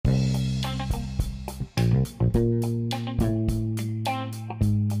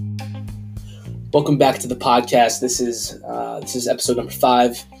Welcome back to the podcast. This is episode number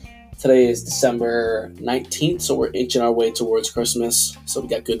 5. Today is December 19th, so we're inching our way towards Christmas. So we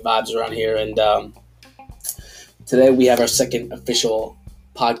got good vibes around here. And today we have our second official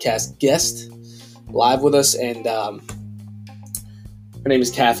podcast guest live with us, and her name is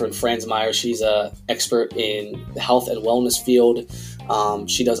Catherine Franzmeier. She's an expert in the health and wellness field.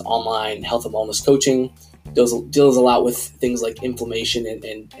 She does online health and wellness coaching. Deals a lot with things like inflammation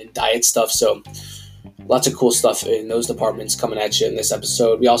and diet stuff. So lots of cool stuff in those departments coming at you in this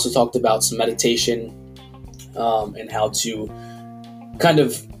episode. We also talked about some meditation and how to kind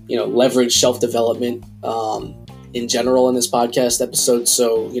of, leverage self-development in general in this podcast episode.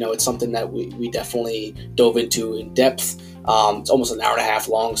 So, it's something that we definitely dove into in depth. It's almost an hour and a half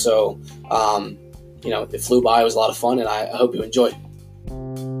long. So, it flew by. It was a lot of fun, and I hope you enjoy.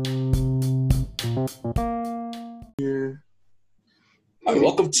 All right,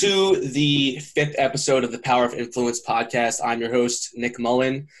 welcome to the 5th episode of the Power of Influence podcast. I'm your host, Nick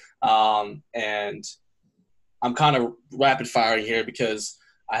Mullen, and I'm kind of rapid firing here because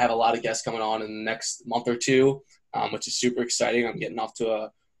I have a lot of guests coming on in the next month or two, which is super exciting. I'm getting off to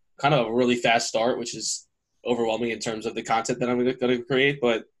a kind of a really fast start, which is overwhelming in terms of the content that I'm going to create,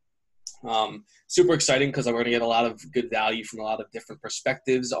 but super exciting because I'm going to get a lot of good value from a lot of different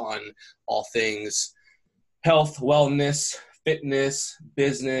perspectives on all things health, wellness, fitness,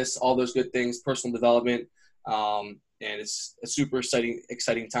 business, all those good things, personal development, and it's a super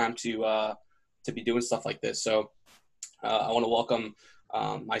exciting time to be doing stuff like this. So I want to welcome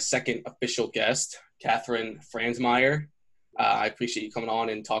my second official guest, Catherine Franzmeier. I appreciate you coming on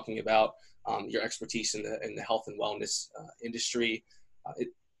and talking about your expertise in the health and wellness industry,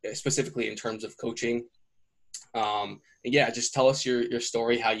 specifically in terms of coaching. And yeah, just tell us your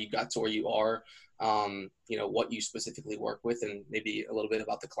story, how you got to where you are. What you specifically work with, and maybe a little bit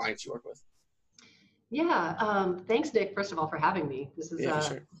about the clients you work with. Yeah. Thanks, Nick, first of all, for having me. This is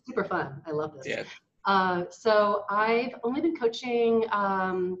sure. Super fun. I love this. Yeah. So I've only been coaching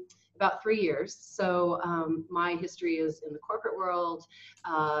about 3 years. So my history is in the corporate world,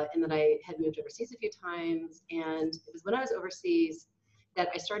 and then I had moved overseas a few times. And it was when I was overseas that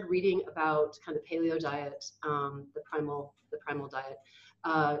I started reading about kind of paleo diet, the primal diet.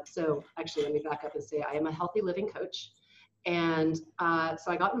 So actually, let me back up and say I am a healthy living coach. And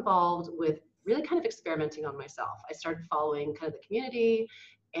so I got involved with really kind of experimenting on myself. I started following kind of the community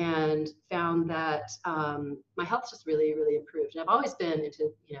and found that my health just really, really improved. And I've always been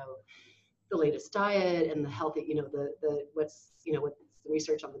into, the latest diet and the healthy, what's the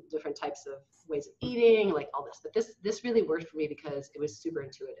research on the different types of ways of eating, like all this. But this really worked for me because it was super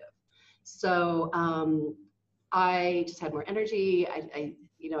intuitive. So I just had more energy.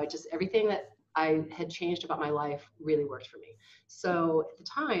 Everything that I had changed about my life really worked for me. So at the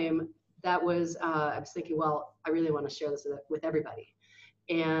time, that was, I was thinking, well, I really want to share this with everybody.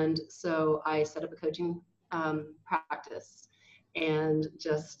 And so I set up a coaching practice and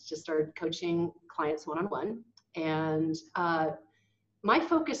just started coaching clients one-on-one. And my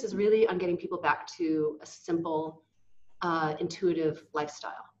focus is really on getting people back to a simple, intuitive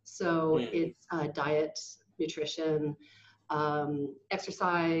lifestyle. So it's diet, nutrition,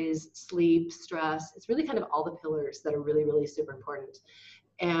 exercise, sleep, stress. It's really kind of all the pillars that are really, really super important.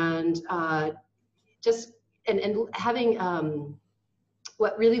 And having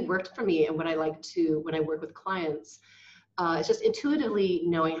what really worked for me and what I like to, when I work with clients, is just intuitively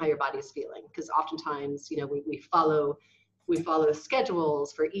knowing how your body is feeling. Because oftentimes, we follow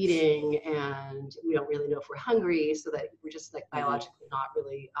schedules for eating and we don't really know if we're hungry, so that we're just like biologically not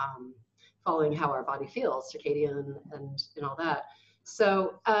really following how our body feels, circadian and all that.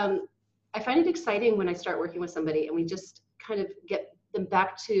 So I find it exciting when I start working with somebody and we just kind of get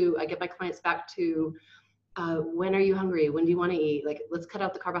my clients back to when are you hungry? When do you want to eat? Like, let's cut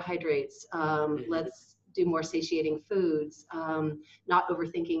out the carbohydrates. Let's do more satiating foods, not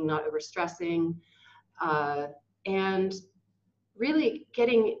overthinking, not overstressing. And really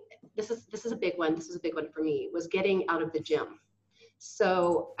getting, this is a big one. This is a big one for me, was getting out of the gym.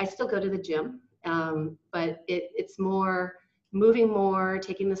 So I still go to the gym, but it's more moving more,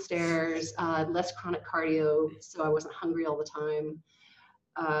 taking the stairs, less chronic cardio, so I wasn't hungry all the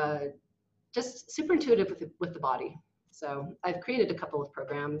time. Just super intuitive with the body. So I've created a couple of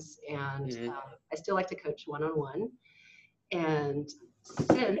programs, and I still like to coach one-on-one. And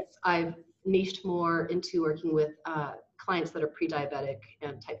since I've niched more into working with clients that are pre-diabetic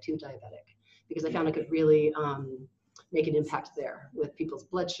and type 2 diabetic, because I found I could really make an impact there with people's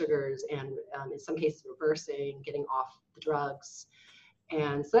blood sugars and in some cases reversing, getting off the drugs.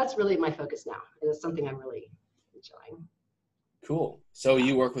 And so that's really my focus now. And it's something I'm really enjoying. Cool. So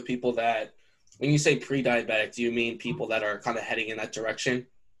you work with people that, when you say pre-diabetic, do you mean people that are kind of heading in that direction?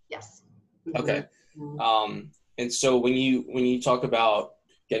 Yes. Okay. And so when you talk about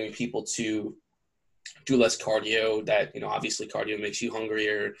getting people to do less cardio, that, obviously cardio makes you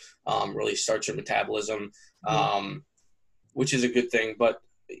hungrier, really starts your metabolism, which is a good thing. But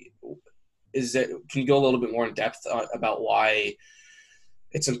can you go a little bit more in depth about why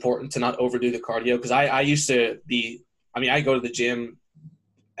it's important to not overdo the cardio? Because I used to be, I go to the gym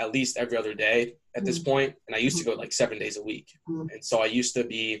at least every other day at this point, and I used to go like 7 days a week. And so I used to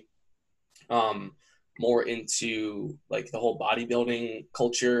be more into like the whole bodybuilding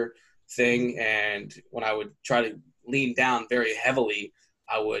culture thing. And when I would try to lean down very heavily,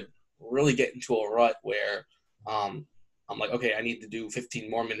 I would really get into a rut where I'm like, okay, I need to do 15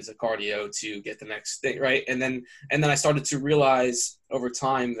 more minutes of cardio to get the next thing, right? And then I started to realize over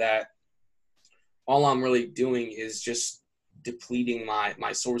time that all I'm really doing is just depleting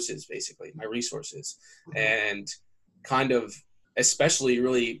my sources, basically, my resources, and kind of especially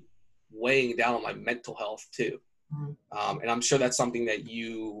really weighing down on my mental health too. And I'm sure that's something that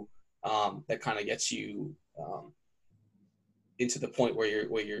that kind of gets you into the point where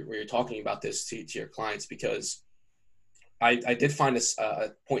you're talking about this to your clients, because I did find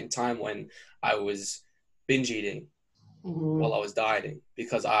a point in time when I was binge eating while I was dieting,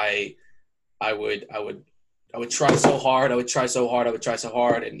 because I would try so hard,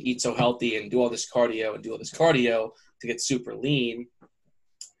 and eat so healthy and do all this cardio to get super lean.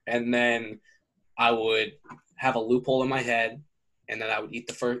 And then I would have a loophole in my head, and then I would eat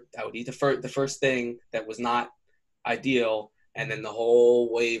the first thing that was not ideal, and then the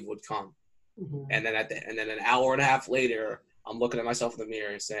whole wave would come. And then an hour and a half later, I'm looking at myself in the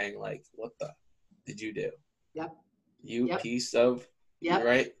mirror saying, like, what the did you do? Yep. You piece of,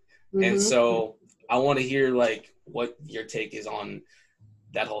 right? And Mm-hmm. so I want to hear like what your take is on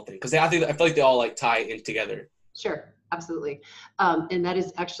that whole thing, because I feel like they all like tie in together. Sure, absolutely. And that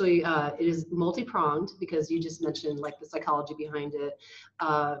is actually, it is multi-pronged, because you just mentioned like the psychology behind it.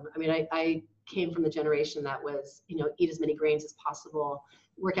 I came from the generation that was, eat as many grains as possible,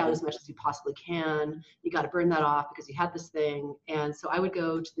 work out as much as you possibly can. You got to burn that off because you had this thing. And so I would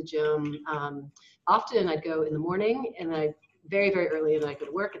go to the gym. Often I'd go in the morning, and then I'd very, very early, and then I'd go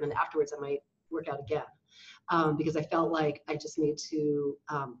to work. And then afterwards I might work out again. Because I felt like I just need to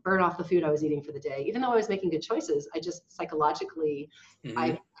burn off the food I was eating for the day. Even though I was making good choices, I just psychologically,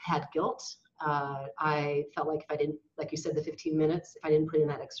 I had guilt. I felt like if I didn't, like you said, the 15 minutes, if I didn't put in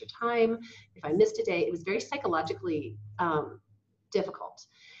that extra time, if I missed a day, it was very psychologically difficult.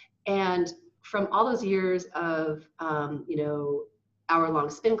 And from all those years of, hour-long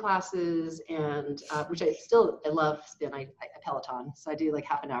spin classes, and which I love spin. I Peloton, so I do like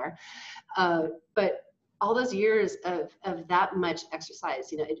half an hour. But all those years of that much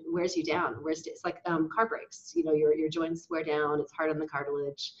exercise, it wears you down. It's like car brakes. Your joints wear down. It's hard on the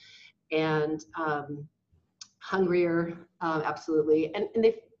cartilage, and hungrier, absolutely. And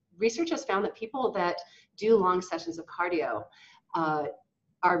research has found that people that do long sessions of cardio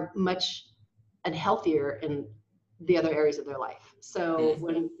are much and healthier in the other areas of their life. So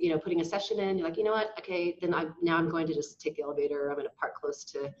when, putting a session in, you're like, you know what, okay, then I'm going to just take the elevator. I'm going to park close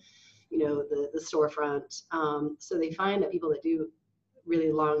to, the storefront. So they find that people that do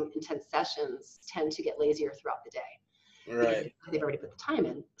really long, intense sessions tend to get lazier throughout the day. Right. They've already put the time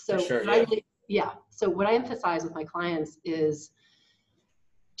in. So sure, So what I emphasize with my clients is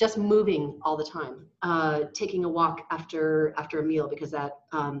just moving all the time, taking a walk after a meal, because that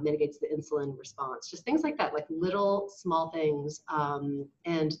mitigates the insulin response. Just things like that, like little small things,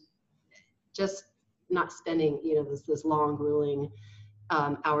 and just not spending, this long, grueling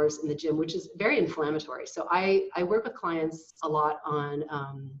hours in the gym, which is very inflammatory. So I work with clients a lot on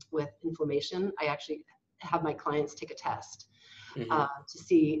with inflammation. I actually have my clients take a test to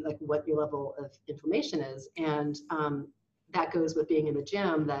see like what your level of inflammation is, and that goes with being in the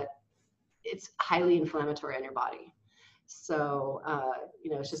gym, that it's highly inflammatory on your body. So,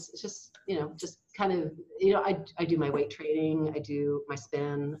 it's just kind of, I do my weight training, I do my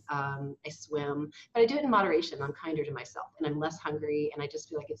spin, I swim, but I do it in moderation. I'm kinder to myself, and I'm less hungry, and I just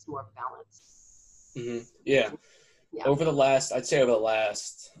feel like it's more of a balance. Yeah. Over the last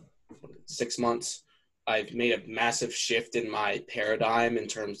 6 months, I've made a massive shift in my paradigm in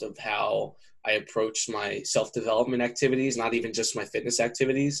terms of how I approach my self-development activities, not even just my fitness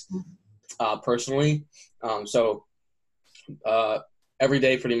activities, personally. Every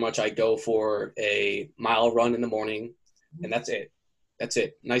day, pretty much, I go for a mile run in the morning, and that's it.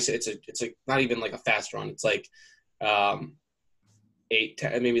 Nice. It's not even like a fast run. It's like,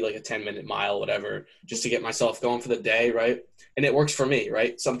 maybe like a 10-minute mile, whatever, just to get myself going for the day, right? And it works for me,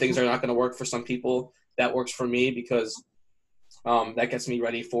 right? Some things are not going to work for some people. That works for me because that gets me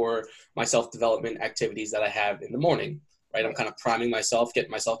ready for my self-development activities that I have in the morning, right? I'm kind of priming myself,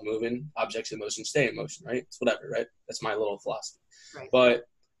 getting myself moving. Objects in motion stay in motion, right? It's whatever, right? That's my little philosophy. Right. But,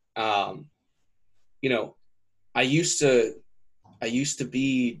 you know, I used to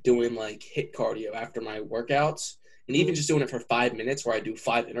be doing like HIIT cardio after my workouts, and even just doing it for 5 minutes where I do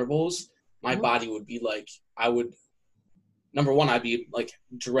 5 intervals, my body would be like, number one, I'd be like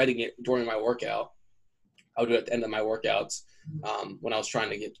dreading it during my workout. I would do it at the end of my workouts when I was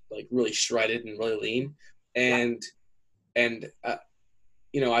trying to get like really shredded and really lean. And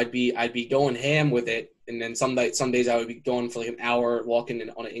you know, I'd be going ham with it. And then some days I would be going for like an hour walking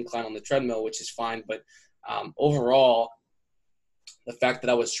on an incline on the treadmill, which is fine. But overall, the fact that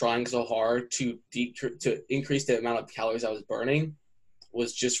I was trying so hard to increase the amount of calories I was burning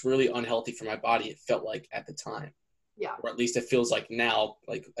was just really unhealthy for my body. It felt like at the time. Yeah. Or at least it feels like now,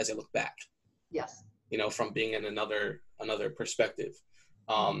 like as I look back. Yes. You know, from being in another perspective.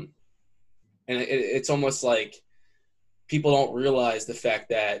 And it's almost like people don't realize the fact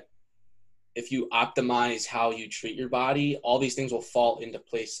that if you optimize how you treat your body, all these things will fall into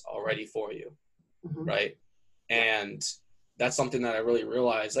place already for you. Right. And that's something that I really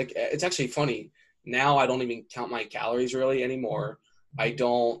realized. Like, it's actually funny. Now I don't even count my calories really anymore. I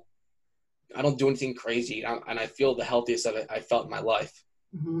don't do anything crazy. And I feel the healthiest I felt in my life.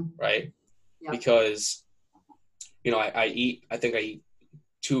 Right. Yep. Because, you know, I eat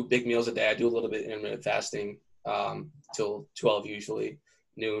 2 big meals a day. I do a little bit of intermittent fasting till 12, usually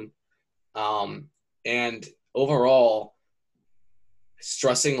noon. And overall,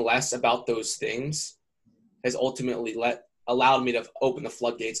 stressing less about those things has ultimately allowed me to open the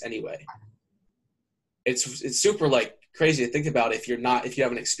floodgates anyway. It's super like crazy to think about if you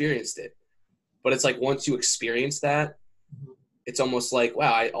haven't experienced it. But it's like once you experience that, it's almost like,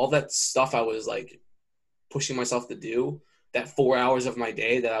 wow, all that stuff I was like pushing myself to do, that 4 hours of my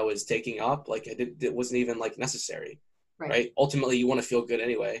day that I was taking up, like it wasn't even like necessary, right? Ultimately, you want to feel good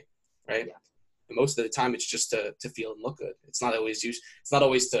anyway, right? Yeah. And most of the time, it's just to feel and look good. It's not always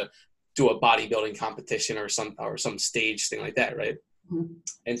to do a bodybuilding competition or some stage thing like that, right?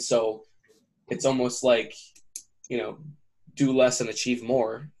 And so it's almost like, you know, do less and achieve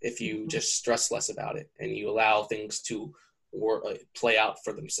more if you just stress less about it and you allow things to play out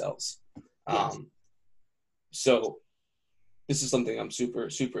for themselves. Yes. So this is something I'm super,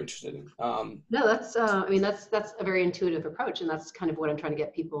 super interested in. No, that's, I mean, that's a very intuitive approach, and that's kind of what I'm trying to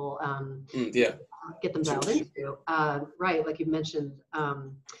get people, get them dialed into. Right, like you mentioned,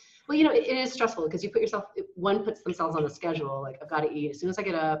 well, you know, it is stressful because one puts themselves on a schedule, like I've got to eat as soon as I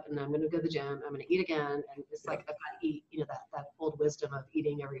get up, and then I'm going to go to the gym, I'm going to eat again, and it's like I've got to eat, you know, that old wisdom of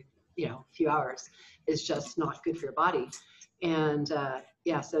eating every, you know, few hours is just not good for your body. And so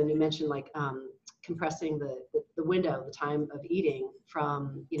you mentioned like compressing the window, the time of eating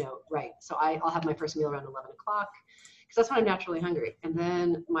from, you know, right. So I'll have my first meal around 11 o'clock because that's when I'm naturally hungry. And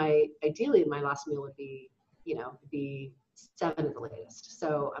then ideally my last meal would be, you know, 7 at the latest.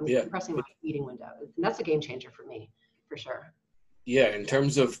 So I'm compressing my eating window. And that's a game changer for me, for sure. Yeah. In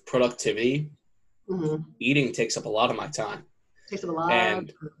terms of productivity, eating takes up a lot of my time. Takes up a lot.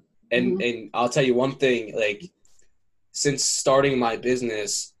 And I'll tell you one thing, like, since starting my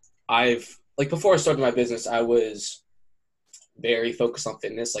business, before I started my business, I was very focused on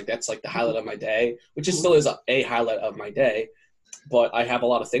fitness. Like, that's like the highlight of my day, which still is a highlight of my day, but I have a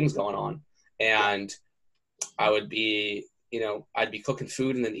lot of things going on. And I would be, you know, I'd be cooking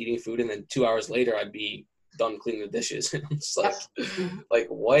food and then eating food. And then 2 hours later, I'd be done cleaning the dishes. I'm just like,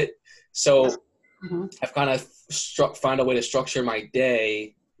 what? So I've kind of found a way to structure my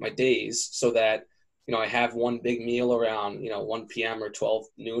days so that, you know, I have one big meal around, you know, 1 p.m. or 12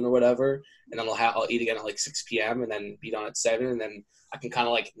 noon or whatever. And then I'll eat again at like 6 p.m. and then be done at 7. And then I can kind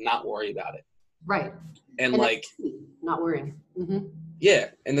of like not worry about it. Right. And like, not worrying. Yeah.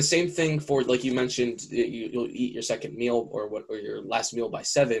 And the same thing for, like you mentioned, you'll eat your second meal or your last meal by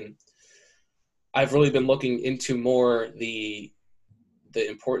 7. I've really been looking into more the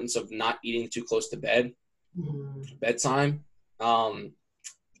importance of not eating too close to bedtime.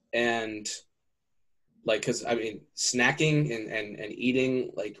 And like, cause I mean, snacking and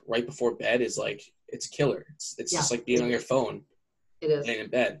eating like right before bed is like, it's killer. It's just like being on your phone. It is. Laying in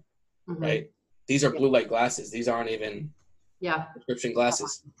bed, right? These are blue light glasses. These aren't even prescription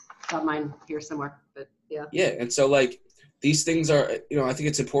glasses. Got mine here somewhere, but yeah. Yeah. And so like these things are, you know, I think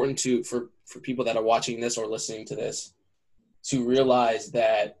it's important for people that are watching this or listening to this to realize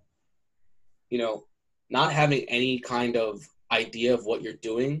that, you know, not having any kind of idea of what you're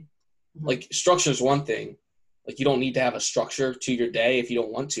doing. Mhm. Like structure is one thing. Like you don't need to have a structure to your day if you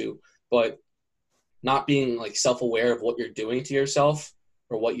don't want to, but not being like self-aware of what you're doing to yourself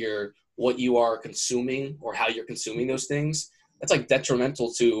or what you are consuming or how you're consuming those things, that's like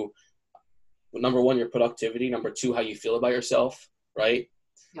detrimental to, number one, your productivity, number two, how you feel about yourself, right?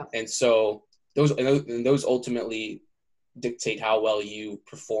 Yeah. And so those ultimately dictate how well you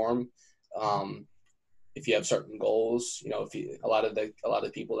perform. If you have certain goals, a lot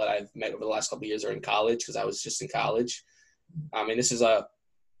of people that I've met over the last couple of years are in college, because I was just in college. I mean, this is a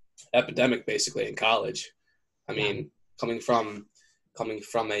epidemic basically in college. I mean, coming from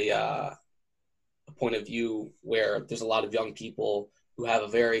a point of view where there's a lot of young people who have a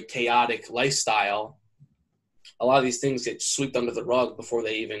very chaotic lifestyle, a lot of these things get swept under the rug before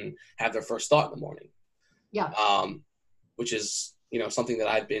they even have their first thought in the morning. Yeah. Which is, something that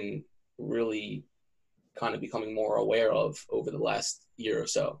I've been really kind of becoming more aware of over the last year or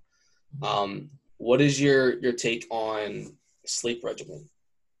so. What is your take on sleep regimen?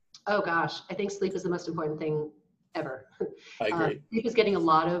 Oh gosh, I think sleep is the most important thing ever. I agree. Sleep is getting a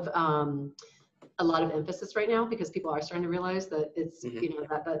lot of emphasis right now because people are starting to realize that it's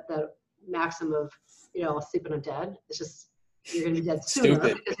that maxim of I'll sleep when I'm dead. It's just you're gonna be dead sooner.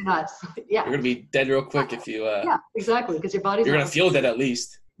 Stupid. Because you're not. Yeah. You're gonna be dead real quick if you. Yeah, exactly. Because your body's. You're gonna feel dead at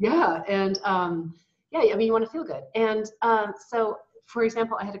least. Yeah, and I mean, you want to feel good. And so, for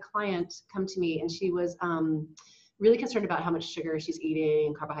example, I had a client come to me, and she was really concerned about how much sugar she's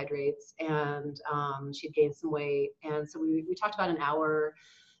eating, carbohydrates, and she'd gained some weight. And so we talked about an hour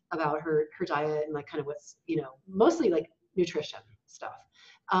about her diet and like kind of what's, mostly like nutrition stuff.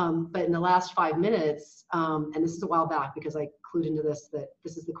 But in the last 5 minutes, and this is a while back because I clued into this, that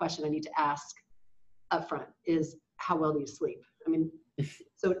this is the question I need to ask up front is, how well do you sleep? I mean,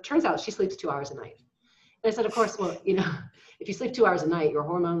 so it turns out she sleeps 2 hours a night. And I said, of course, well, if you sleep 2 hours a night, your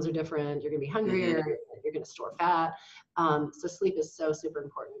hormones are different. You're going to be hungrier. Mm-hmm. You're going to store fat. So sleep is so super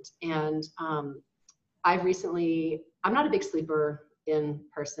important. And I'm not a big sleeper in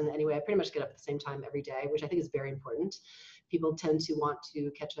person anyway. I pretty much get up at the same time every day, which I think is very important. People tend to want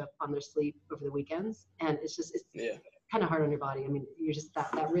to catch up on their sleep over the weekends. And it's kind of hard on your body. I mean, you're just,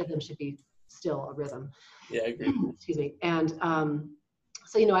 that rhythm should be still a rhythm. Yeah, I agree. Excuse me. And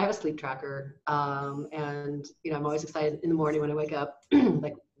so, I have a sleep tracker, and, I'm always excited in the morning when I wake up,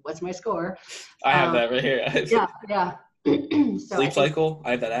 like, what's my score? I have that right here. Yeah. So Sleep Cycle,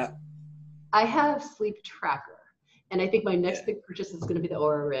 I have that app. I have Sleep Tracker, and I think my next big purchase is going to be the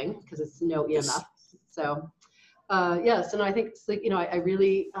Oura Ring because it's no EMF. Yes. So, so no, I think sleep, I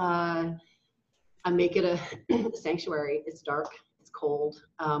really, I make it a sanctuary. It's dark, it's cold.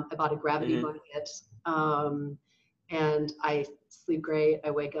 I bought a gravity blanket, and I sleep great.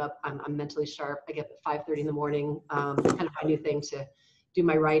 I wake up, I'm mentally sharp. I get up at 5:30 in the morning. Kind of my new thing to do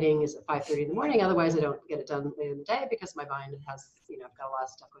my writing is at 5:30 in the morning. Otherwise, I don't get it done later in the day because my mind has, I've got a lot of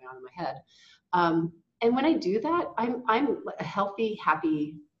stuff going on in my head. And when I do that, I'm a healthy,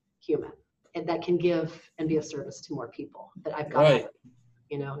 happy human, and that can give and be of service to more people that I've got. Right.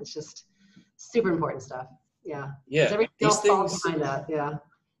 It's just super important stuff. Yeah. Yeah. Everything else falls behind that. Yeah.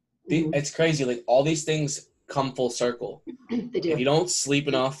 It's crazy. Like all these things come full circle. They do. If you don't sleep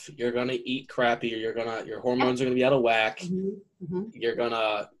enough, you're gonna eat crappy, or your hormones are gonna be out of whack. Mm-hmm. You're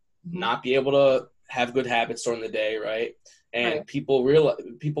gonna not be able to have good habits during the day, right? And right. people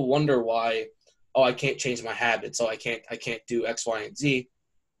wonder why, I can't change my habits, I can't do X, Y, and Z.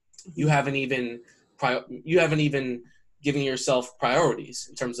 You haven't even given yourself priorities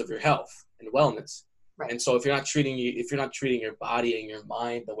in terms of your health and wellness. Right. And so if you're not treating your body and your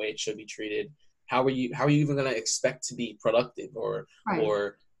mind the way it should be treated, how are you even going to expect to be productive or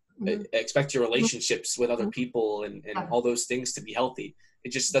expect your relationships with other people and all those things to be healthy?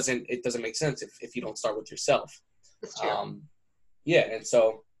 It just doesn't make sense if you don't start with yourself. That's true. And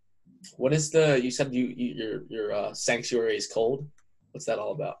so what is you said your sanctuary is cold? What's that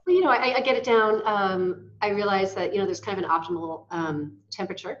all about? Well, I get it down. I realize that, there's kind of an optimal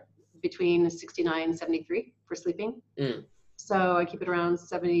temperature between 69 and 73 for sleeping. So I keep it around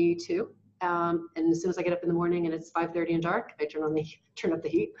 72. And as soon as I get up in the morning and it's 5:30 and dark, I turn up the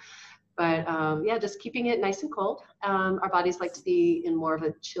heat. But just keeping it nice and cold. Our bodies like to be in more of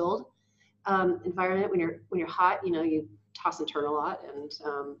a chilled environment. When you're hot, you toss and turn a lot, and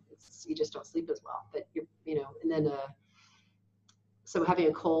you just don't sleep as well. But and then so having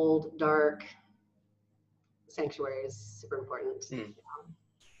a cold, dark sanctuary is super important.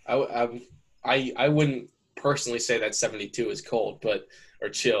 I wouldn't personally say that 72 is cold, or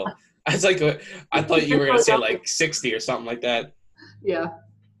chill. I thought you were gonna say like 60 or something like that. Yeah.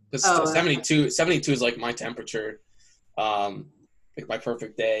 Because 72 is like my temperature. like my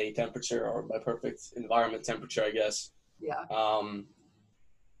perfect day temperature or my perfect environment temperature, I guess. Yeah.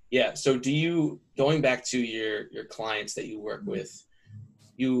 Yeah. So going back to your clients that you work with,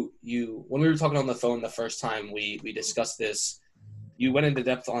 you when we were talking on the phone the first time we discussed this, you went into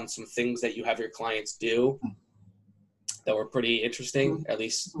depth on some things that you have your clients do that were pretty interesting, at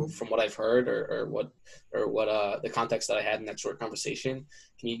least from what I've heard or what the context that I had in that short conversation.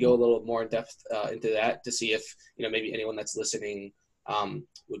 Can you go a little more in depth into that to see if, maybe anyone that's listening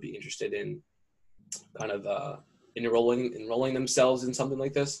would be interested in kind of enrolling themselves in something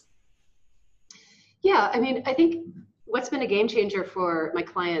like this? Yeah, I mean, I think what's been a game changer for my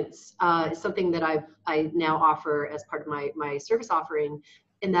clients is something that I now offer as part of my service offering,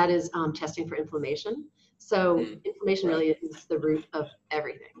 and that is testing for inflammation. So inflammation really is the root of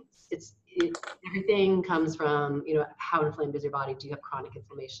everything. Everything comes from, how inflamed is your body? Do you have chronic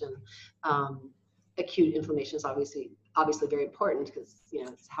inflammation? Acute inflammation is obviously very important because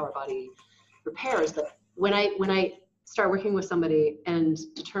it's how our body repairs. But when I start working with somebody and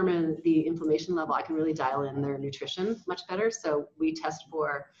determine the inflammation level, I can really dial in their nutrition much better. So we test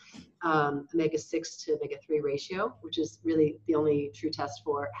for omega-6 to omega-3 ratio, which is really the only true test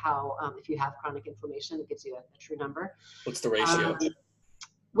for how, if you have chronic inflammation, it gives you a true number. What's the ratio?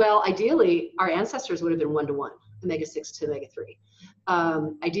 Well, ideally, our ancestors would have been 1-to-1, omega-6 to omega-3.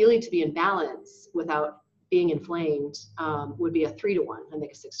 Ideally, to be in balance without being inflamed would be a 3-to-1,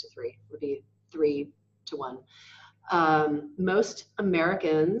 omega-6 to 3 would be 3-to-1. Most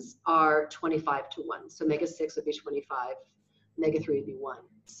Americans are 25-to-1. So omega-6 would be 25, omega-3 would be 1.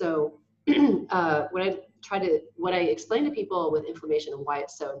 So what I explain to people with inflammation and why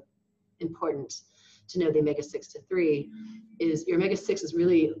it's so important to know the omega-6 to 3 is your omega-6 is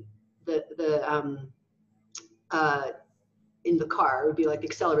really in the car, it would be like the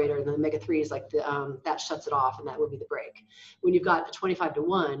accelerator, and the omega-3 is like that shuts it off, and that would be the brake. When you've got a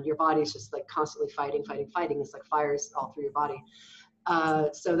 25-to-1, your body's just like constantly fighting. It's like fires all through your body.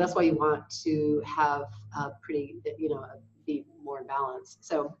 So that's why you want to have be more in balance.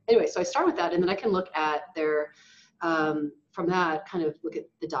 So anyway, so I start with that, and then I can look at their, from that, kind of look at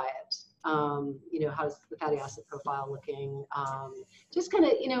the diet. How's the fatty acid profile looking? Just kind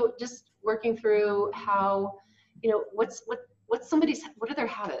of, just working through how, what are their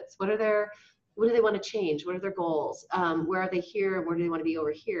habits? What do they want to change? What are their goals? Where are they here? And where do they want to be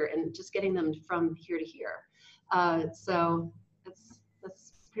over here? And just getting them from here to here. So that's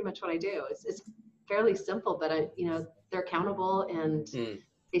pretty much what I do. It's fairly simple, but they're accountable, and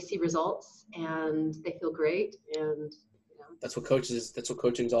they see results, and they feel great. And that's what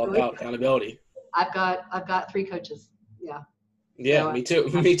coaching's all about, accountability. I've got 3 coaches. Yeah. Yeah, so,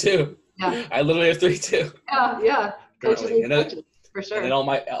 me too. Yeah. I literally have 3 too. Yeah. Coaches and coaches, for sure. And then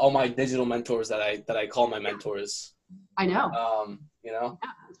all my digital mentors that I call my mentors. I know. Yeah,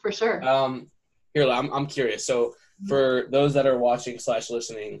 for sure. Here, I'm curious. So for those that are watching /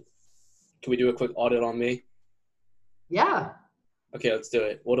 listening, can we do a quick audit on me? Yeah. Okay, let's do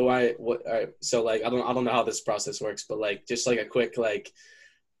it. All right. So I don't know how this process works, but just a quick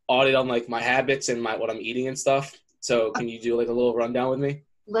audit on my habits and what I'm eating and stuff. So can you do a little rundown with me?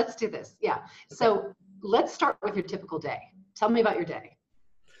 Let's do this. Yeah. Okay. So let's start with your typical day. Tell me about your day.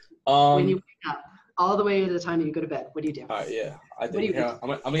 When you wake up, all the way to the time that you go to bed, what do you do? All right. Yeah. I'm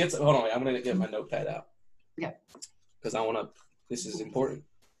gonna get my notepad out. Yeah. Because this is important.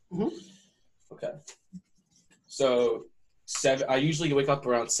 Mm-hmm. Okay. So I usually wake up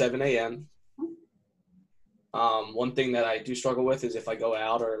around 7 a.m. One thing that I do struggle with is if I go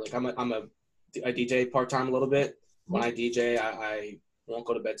out or I DJ part-time a little bit. When I DJ, I won't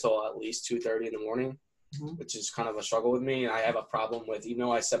go to bed till at least 2:30 in the morning, which is kind of a struggle with me. And I have a problem with, even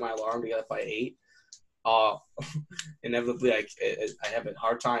though I set my alarm to get up by 8, inevitably I have a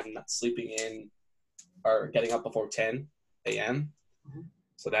hard time not sleeping in or getting up before 10 a.m.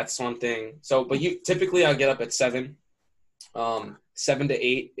 So that's one thing. So, but typically I'll get up at 7. 7 to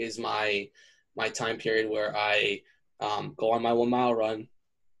 8 is my time period where I go on my 1 mile run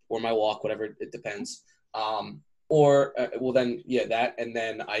or my walk, whatever, it depends. That, and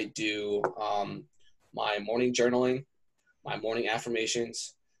then I do my morning journaling, my morning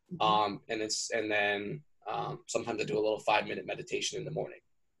affirmations, and then sometimes I do a little 5-minute meditation in the morning.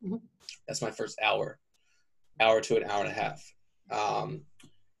 That's my first hour to an hour and a half.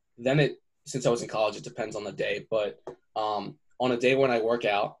 Then since I was in college, it depends on the day, but on a day when I work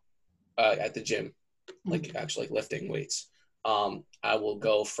out at the gym, actually lifting weights, I will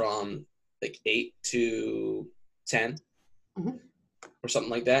go from 8 to 10 or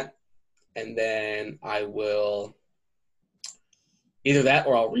something like that. And then I will either that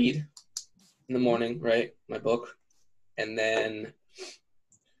or I'll read in the morning, right? My book. And then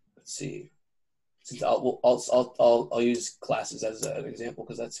let's see. Since I'll use classes as an example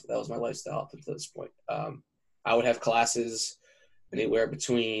because that was my lifestyle up until this point. I would have classes anywhere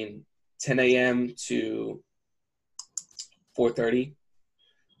between 10 a.m. to 4:30.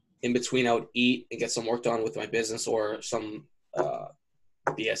 In between, I would eat and get some work done with my business or some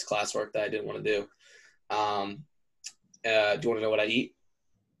BS classwork that I didn't want to do. Do you want to know what I eat?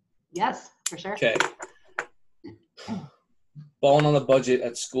 Yes, for sure. Okay. Balling on the budget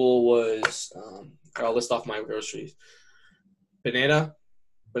at school was, I'll list off my groceries.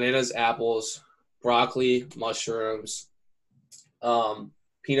 Bananas, apples, broccoli, mushrooms,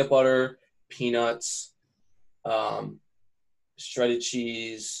 peanut butter, peanuts, shredded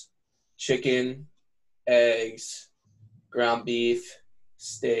cheese, chicken, eggs, ground beef,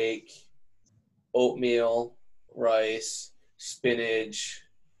 steak, oatmeal, rice, spinach,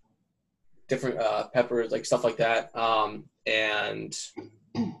 different peppers, like stuff like that. And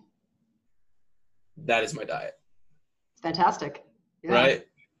that is my diet. Fantastic. Yeah. Right?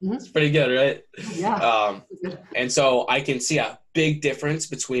 Mm-hmm. It's pretty good, right? Yeah. And so I can see a big difference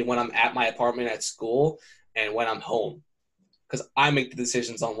between when I'm at my apartment at school and when I'm home. Because I make the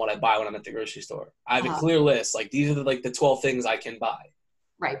decisions on what I buy when I'm at the grocery store. I have a clear list. Like, these are the 12 things I can buy.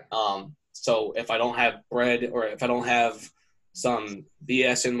 Right. So if I don't have bread or if I don't have some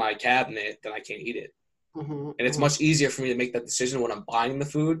BS in my cabinet, then I can't eat it. Mm-hmm. And it's much easier for me to make that decision when I'm buying the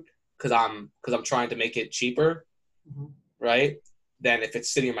food because I'm trying to make it cheaper, right? Than if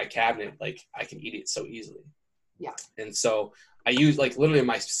it's sitting in my cabinet, like I can eat it so easily. Yeah. And so I use literally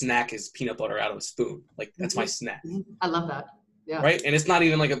my snack is peanut butter out of a spoon. Like that's my snack. I love that. Yeah. Right. And it's not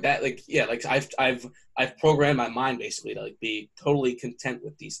even like a bad I've programmed my mind basically to be totally content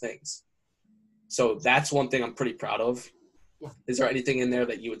with these things. So that's one thing I'm pretty proud of. Yeah. Is there anything in there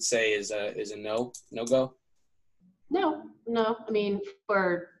that you would say is a no go? No. I mean,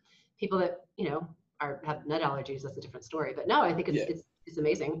 for people that, have nut allergies, that's a different story. But no, I think it's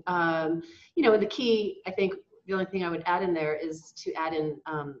amazing. And the key, I think the only thing I would add in there is to add in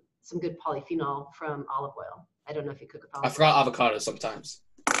some good polyphenol from olive oil. I don't know if you cook with olive oil. I forgot avocado sometimes.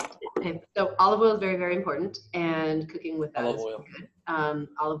 Okay, so olive oil is very, very important, and cooking with that olive is oil. Good.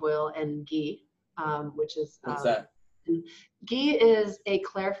 Olive oil and ghee, which is what's that? Ghee is a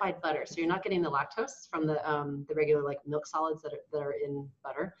clarified butter, so you're not getting the lactose from the regular milk solids that are in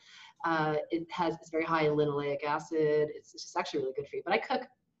butter. It's very high in linoleic acid. It's just actually really good for you. But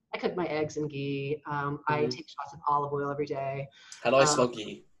I cook my eggs in ghee. I take shots of olive oil every day. How do I spell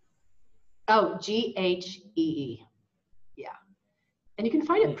ghee? Oh, Ghee. Yeah. And you can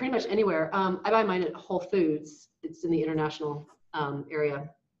find it pretty much anywhere. I buy mine at Whole Foods. It's in the international area,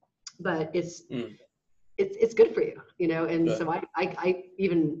 but it's good for you, and good. So I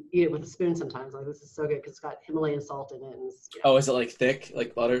even eat it with a spoon sometimes. Like, this is so good because it's got Himalayan salt in it. And Oh, is it thick,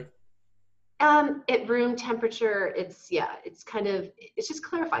 like butter? At room temperature, it's just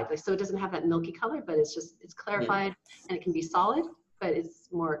clarified. So it doesn't have that milky color, but it's clarified, and it can be solid, but it's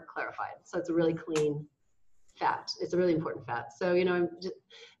more clarified. So it's a really clean fat. It's a really important fat. So,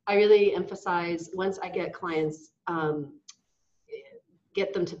 I really emphasize, once I get clients,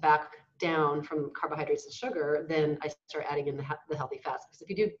 get them to back down from carbohydrates and sugar, then I start adding in the healthy fats. Because if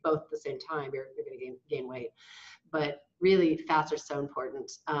you do both at the same time, you're going to gain weight. But really, fats are so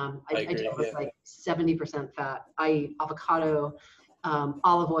important. I deal with 70% fat. I eat avocado,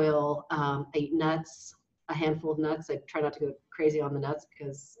 olive oil, I eat nuts, a handful of nuts. I try not to go crazy on the nuts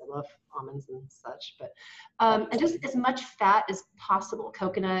because I love almonds and such. But and just as much fat as possible.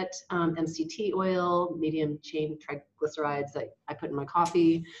 Coconut, MCT oil, medium chain triglycerides that I put in my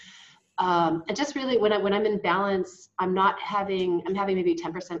coffee. And just really, when I'm in balance, I'm having maybe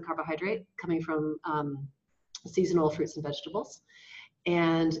 10% carbohydrate coming from seasonal fruits and vegetables,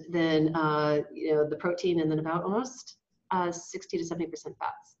 and then the protein, and then about almost 60 to 70%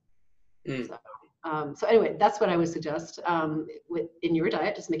 fats. So anyway, that's what I would suggest in your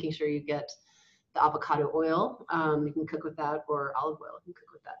diet. Just making sure you get the avocado oil. You can cook with that, or olive oil. You can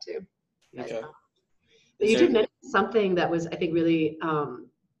cook with that too. Okay. But you did mention something that was, I think, really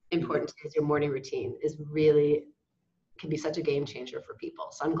important, is your morning routine can be such a game changer for people.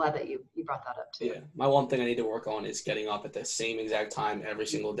 So I'm glad that you brought that up too. Yeah. My one thing I need to work on is getting up at the same exact time every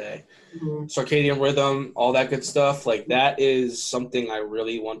single day. Circadian rhythm, all that good stuff. Like, that is something I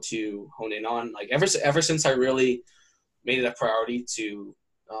really want to hone in on. Like, ever since I really made it a priority to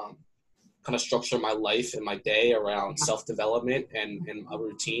kind of structure my life and my day around self-development and a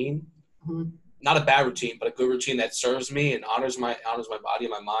routine. Not a bad routine, but a good routine that serves me and honors my body and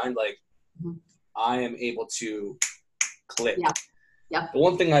my mind. Like, I am able to click. Yep. The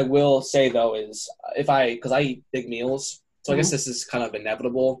one thing I will say though is because I eat big meals, so I guess Mhm. this is kind of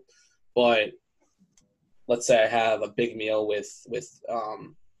inevitable, but let's say I have a big meal with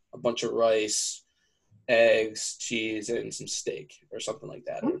a bunch of rice, eggs, cheese, and some steak or something like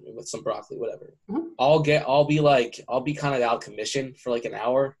that, or Mhm. with some broccoli, whatever. Mhm. I'll be kind of out of commission for like an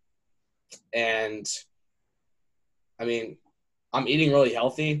hour, and I mean, I'm eating really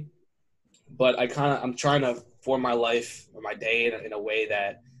healthy, but I'm trying to form my life or my day in a way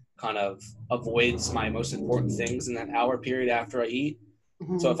that kind of avoids my most important things in that hour period after I eat.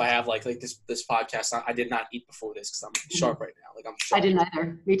 So if Mhm. I have like this podcast, I did not eat before this because I'm Mhm. sharp right now. Like I'm I sharp. didn't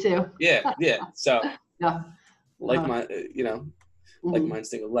either. Me too. Yeah, yeah. So Yeah. like Uh-huh. my, like Mhm. mine's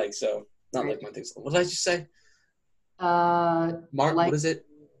thing of like. So not Right. like my things. What did I just say? Mark, what Like, is it?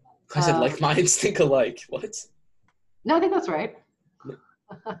 I said uh, like minds think alike. What? no, I think that's right.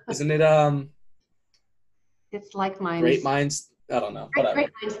 Isn't it It's like great minds. minds? I don't know. Great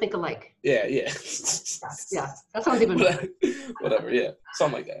Whatever. minds think alike. Yeah, yeah. Yeah, that sounds even better. Whatever. Yeah,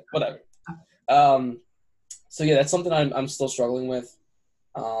 something like that. Whatever. Um. So yeah, that's something I'm still struggling with.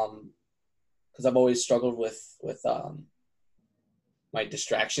 Because I've always struggled with my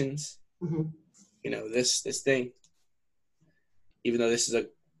distractions. Mhm. This thing, even though this is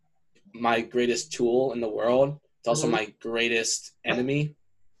my greatest tool in the world, it's also Mhm. my greatest Yep. enemy.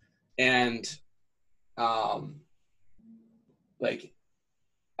 And um, like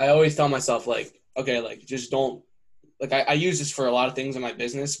I always tell myself, like, okay, like just don't like I use this for a lot of things in my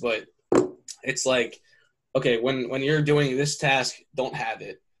business, but it's like, okay, when you're doing this task, don't have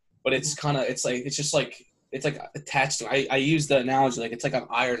it. But Mhm. it's just like it's like attached to I use the analogy like it's like I'm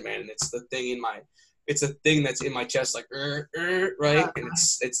Iron Man and it's the thing that's in my chest like right, and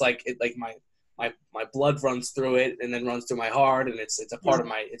it's like my blood runs through it and then runs through my heart, and it's a Yeah.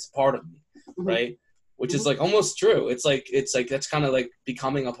 part of me, Mhm. right? Which is Mhm. like almost true. It's like that's kind of like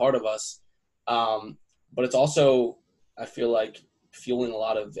becoming a part of us. But it's also, I feel like, fueling a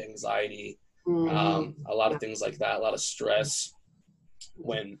lot of anxiety, Mhm. a lot Yeah. of things like that, a lot of stress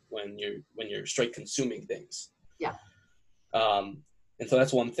when you're straight consuming things. Yeah. Um, and so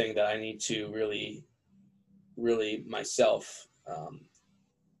that's one thing that I need to really myself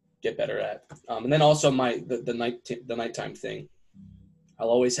get better at. And then also the nighttime thing. I'll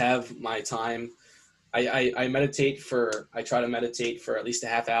always have my time. I try to meditate for at least a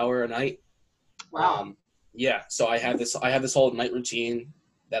half hour a night. Wow. Um, yeah, so I have this whole night routine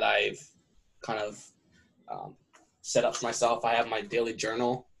that I've kind of um, set up for myself. I have my daily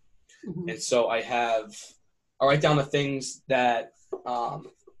journal, Mhm. and so I write down the things that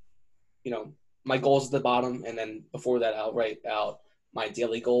um, you know my goals at the bottom, and then before that I'll write out my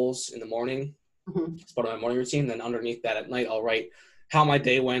daily goals in the morning Mhm. as part of my morning routine. Then underneath that at night I'll write how my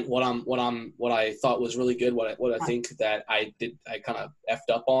day went, what I thought was really good, what I Yeah. think that I kind of effed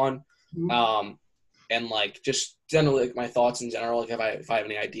up on, Mhm. um, and like just generally like my thoughts in general. Like if I have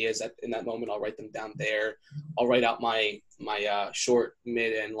any ideas in that moment, I'll write them down there. I'll write out my short,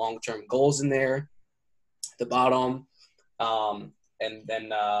 mid, and long term goals in there at the bottom, and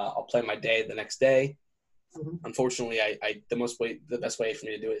then I'll plan my day the next day. Mhm. Unfortunately, the best way for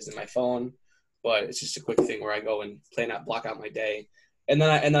me to do it is in my phone, but it's just a quick thing where I go and block out my day, and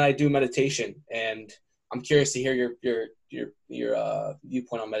then I do meditation. And I'm curious to hear your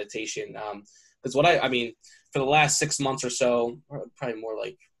viewpoint on meditation, because I mean, for the last 6 months or so, or probably more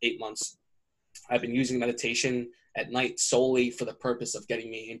like 8 months, I've been using meditation at night solely for the purpose of getting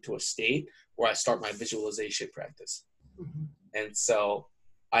me into a state where I start my visualization practice. Mhm. And so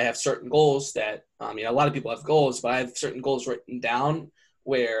I have certain goals that, I mean, a lot of people have goals, but I have certain goals written down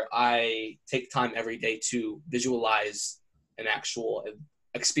where I take time every day to visualize an actual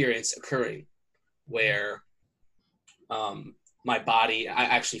experience occurring where my body, I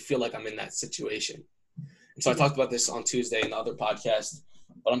actually feel like I'm in that situation. And so I Mhm. talked about this on Tuesday in the other podcast,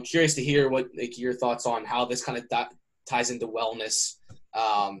 but I'm curious to hear what like your thoughts on how this kind of ties into wellness,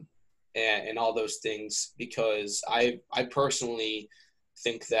 um, and all those things, because I personally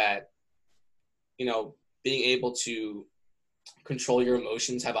think that, being able to control your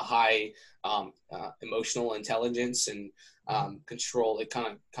emotions, have a high emotional intelligence, and control it, kind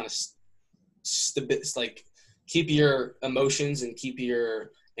of like keep your emotions and keep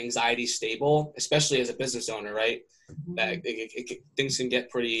your anxiety stable, especially as a business owner, right? That Mhm. things can get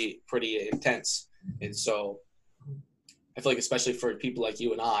pretty intense, and so I feel like especially for people like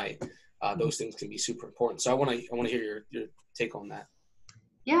you and I, Mhm. those things can be super important. So I want to hear your take on that.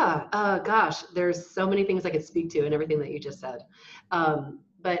 Yeah, gosh, there's so many things I could speak to and everything that you just said.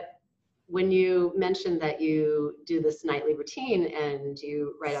 But when you mentioned that you do this nightly routine and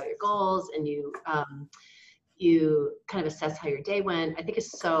you write out your goals and you kind of assess how your day went, I think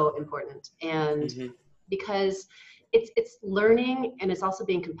is so important. And Mm-hmm. because it's learning, and it's also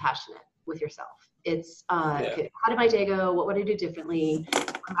being compassionate with yourself. It's okay, how did my day go? What would I do differently?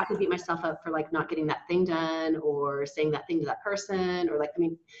 I'm not gonna beat myself up for like not getting that thing done or saying that thing to that person, or like, I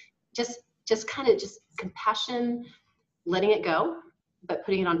mean, just kind of just compassion, letting it go, but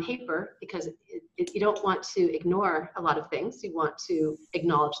putting it on paper, because you don't want to ignore a lot of things. You want to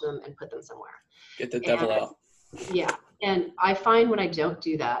acknowledge them and put them somewhere. Get the devil out. Yeah. And I find when I don't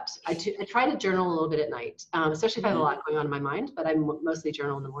do that, I try to journal a little bit at night, especially if I have a lot going on in my mind, but I mostly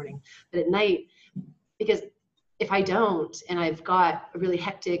journal in the morning. But at night, because if I don't, and I've got a really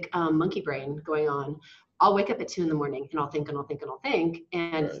hectic monkey brain going on, I'll wake up at 2 a.m. and I'll think and I'll think and I'll think.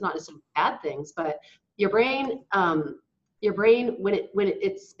 And it's not necessarily bad things, but your brain, when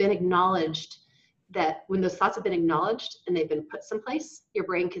it's been acknowledged, that when those thoughts have been acknowledged and they've been put someplace, your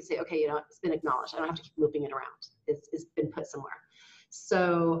brain can say, okay, it's been acknowledged. I don't have to keep looping it around. It's been put somewhere.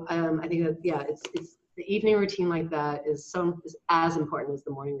 So I think that, it's the evening routine like that is as important as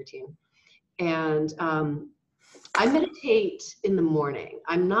the morning routine. And I meditate in the morning.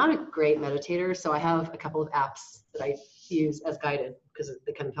 I'm not a great meditator, so I have a couple of apps that I use as guided because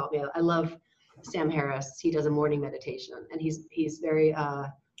they kind of help me. I love Sam Harris. He does a morning meditation, and he's very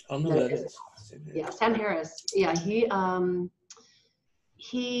yeah, Sam Harris. Yeah, I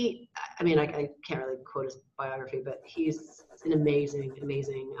mean, I can't really quote his biography, but he's an amazing.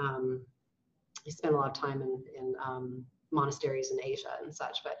 He spent a lot of time in monasteries in Asia and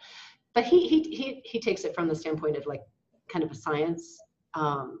such, but he takes it from the standpoint of like kind of a science.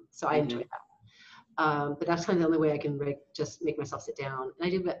 So I enjoy that. But that's kind of the only way I can just make myself sit down, and I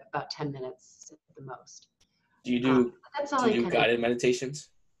do about 10 minutes at the most. Do you do guided meditations?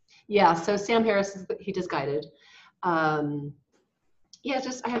 Yeah, so Sam Harris, he does guided. I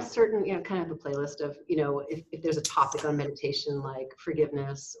have certain, kind of a playlist of, if there's a topic on meditation, like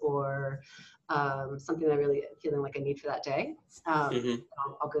forgiveness or something that I really feeling like I need for that day, I'll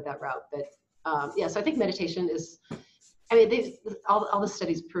go that route. But so I think meditation is, all the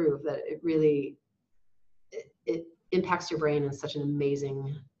studies prove that it really, it impacts your brain in such an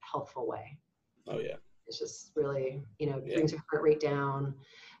amazing, helpful way. Oh yeah. It's just really, brings your heart rate down.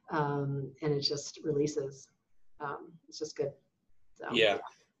 And it just releases. It's just good. So, yeah.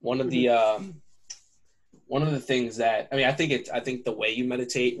 One of the things that, I think the way you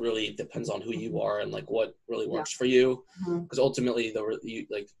meditate really depends on who you are and like what really works for you. Because ultimately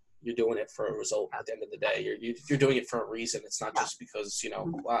you're doing it for a result at the end of the day. You're doing it for a reason. It's not just because,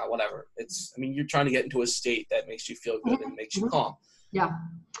 whatever. It's, you're trying to get into a state that makes you feel good and makes you calm. Yeah.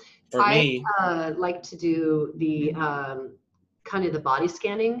 For me, I like to do the kind of the body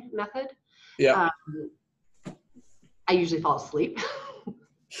scanning method. Yeah. I usually fall asleep.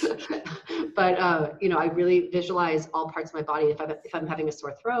 But I really visualize all parts of my body. If I'm having a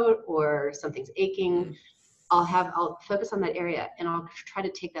sore throat or something's aching, I'll focus on that area and I'll try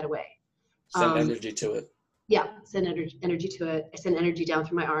to take that away. Send energy to it. Yeah, send energy to it. I send energy down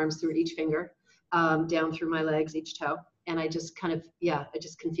through my arms, through each finger, down through my legs, each toe. And I just kind of, I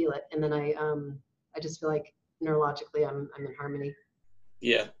just can feel it. And then I just feel like neurologically I'm in harmony.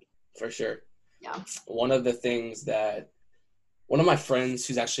 Yeah, for sure. Yeah. One of the things that one of my friends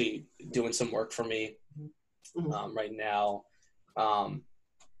who's actually doing some work for me right now,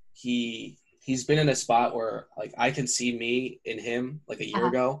 he's been in a spot where like I can see me in him like a year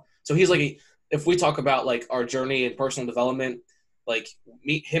ago. So he's like, if we talk about like our journey in personal development, like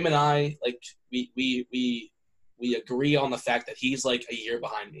him and I, like we agree on the fact that he's like a year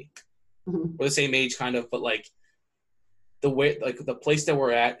behind me. We're the same age kind of, but like the way, like the place that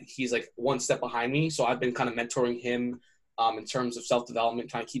we're at, he's like one step behind me. So I've been kind of mentoring him in terms of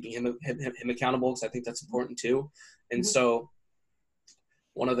self-development, kind of keeping him accountable, because I think that's important too. And so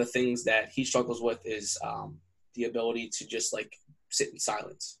one of the things that he struggles with is the ability to just like sit in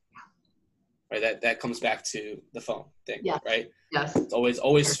silence. Right. That comes back to the phone thing. Yeah. Right. Yes. It's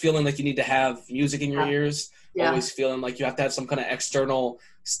always feeling like you need to have music in your ears. Yeah. Always feeling like you have to have some kind of external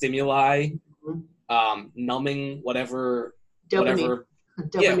stimuli, numbing whatever, dopamine.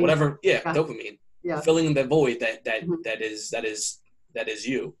 Yeah, whatever. Yeah, yeah. Dopamine. Yeah. Filling the void that is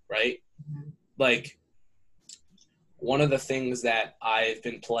you, right? Like one of the things that I've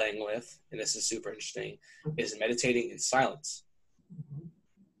been playing with, and this is super interesting, is meditating in silence.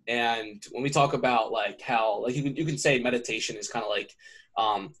 And when we talk about like how, like you can say meditation is kind of like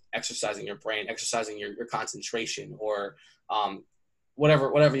exercising your brain, exercising your concentration, or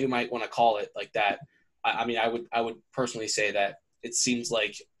whatever you might want to call it like that. I would personally say that it seems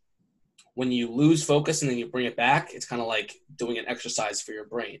like when you lose focus and then you bring it back, it's kind of like doing an exercise for your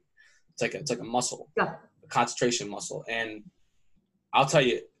brain. It's like a muscle. Yeah. concentration muscle. And I'll tell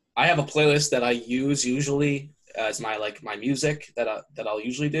you, I have a playlist that I use usually as my music that I'll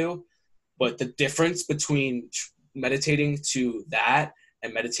usually do. But the difference between meditating to that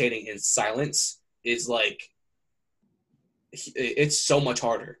and meditating in silence is like, it's so much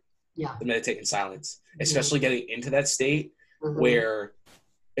harder to meditate in silence, especially getting into that state where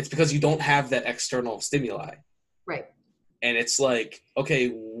it's because you don't have that external stimuli. Right. And it's like, okay,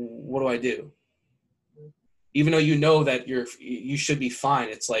 what do I do? Even though you know that you should be fine,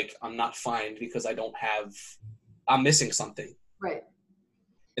 it's like, I'm not fine because I'm missing something. Right.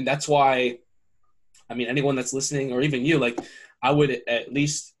 And that's why, I mean, anyone that's listening, or even you, like, I would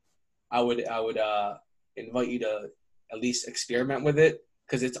invite you to at least experiment with it,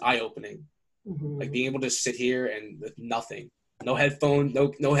 because it's eye-opening. Like being able to sit here and with nothing, no headphone,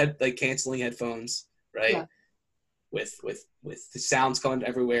 like canceling headphones, right? Yeah. With the sounds coming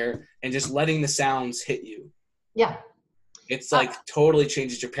everywhere and just letting the sounds hit you. Yeah. It's like totally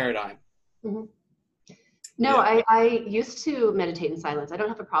changes your paradigm. No, yeah. I used to meditate in silence. I don't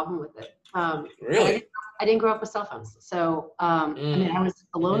have a problem with it. Really? I didn't grow up with cell phones. So, I mean, I was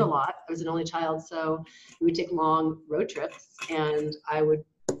alone a lot. I was an only child. So we would take long road trips and I would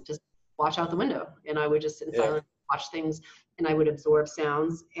just watch out the window and I would just sit in silence, watch things, and I would absorb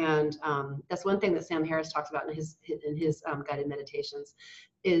sounds. And that's one thing that Sam Harris talks about in his guided meditations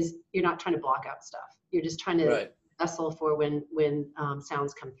is you're not trying to block out stuff. You're just trying to vessel for when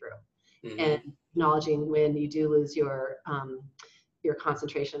sounds come through and acknowledging when you do lose your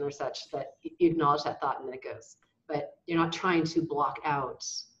concentration or such, that you acknowledge that thought and then it goes. But you're not trying to block out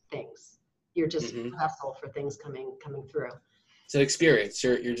things. You're just a vessel for things coming through. It's an experience.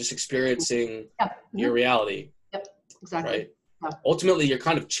 You're just experiencing your reality. Yep, exactly. Right. Yeah. Ultimately, you're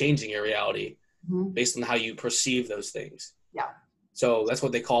kind of changing your reality based on how you perceive those things. Yeah. So that's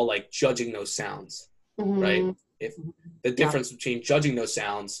what they call like judging those sounds, right? If the difference between judging those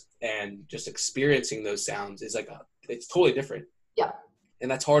sounds and just experiencing those sounds is it's totally different. Yeah.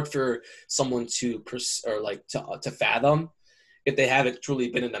 And that's hard for someone to fathom if they haven't truly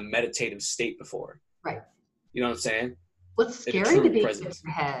been in a meditative state before. Right. You know what I'm saying? Well, it's scary to be in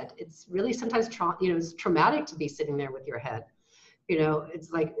your head. It's really sometimes it's traumatic to be sitting there with your head. You know,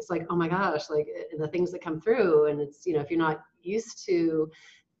 it's like, oh my gosh, like the things that come through, and it's, you know, if you're not used to,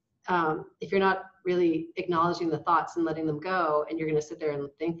 if you're not really acknowledging the thoughts and letting them go, and you're going to sit there and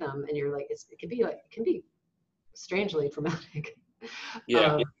think them, and you're like, it can be strangely traumatic.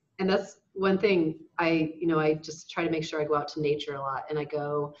 Yeah. And that's one thing I just try to make sure I go out to nature a lot, and I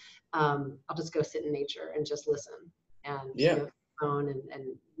go, I'll just go sit in nature and just listen, and phone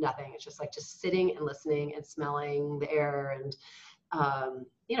and nothing. It's just like just sitting and listening and smelling the air, and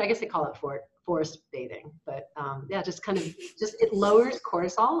I guess they call it forest bathing, but just kind of it lowers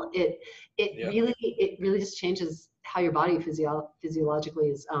cortisol. It really just changes how your body physiologically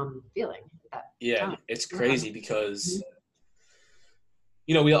is feeling at that time. It's crazy because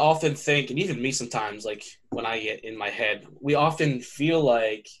we often think, and even me sometimes, like when I get in my head, we often feel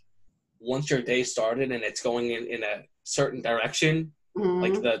like once your day started and it's going in a certain direction,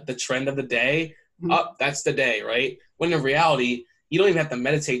 like the trend of the day, that's the day, right? When in reality, you don't even have to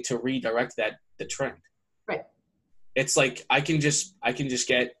meditate to redirect the trend. Right. It's like I can just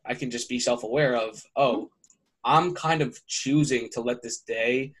be self-aware of, I'm kind of choosing to let this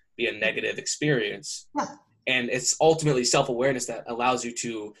day be a negative experience. Yeah. And it's ultimately self-awareness that allows you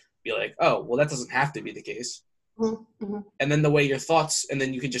to be like, oh, well, that doesn't have to be the case. And then the way your thoughts, and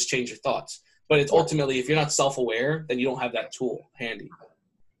then you can just change your thoughts. But it's ultimately, if you're not self-aware, then you don't have that tool handy,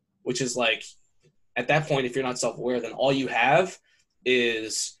 which is like, at that point, if you're not self-aware, then all you have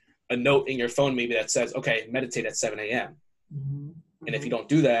is a note in your phone maybe that says, okay, meditate at 7 a.m. And if you don't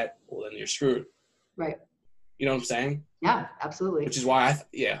do that, well, then you're screwed. Right. You know what I'm saying? Yeah, absolutely. Which is why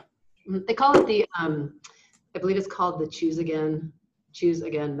they call it I believe it's called the choose again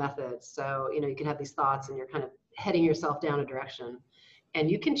method. So, you can have these thoughts and you're kind of heading yourself down a direction, and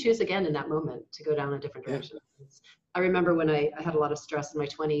you can choose again in that moment to go down a different direction. I remember when I had a lot of stress in my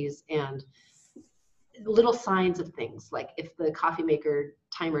 20s, and little signs of things, like if the coffee maker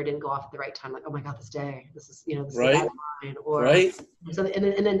timer didn't go off at the right time, like, oh my God, this is right. a bad sign, or right. So,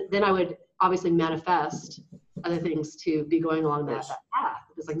 and then I would obviously manifest other things to be going along that path.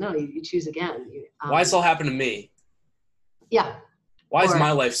 It's like, no, you choose again. Why does this all happen to me? Yeah. Why is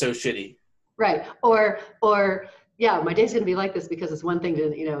my life so shitty? Right. Or my day's going to be like this because it's one thing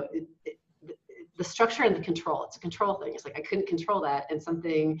to, the structure and the control. It's a control thing. It's like I couldn't control that, and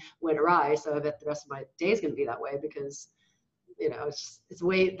something went awry. So I bet the rest of my day is going to be that way because, it's a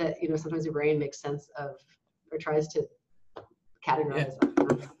way that, sometimes your brain makes sense of or tries to categorize.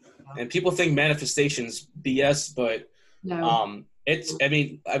 And people think manifestation's BS, but No. it's, I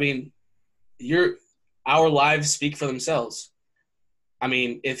mean, our lives speak for themselves. I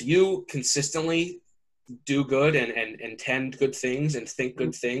mean, if you consistently do good and intend good things and think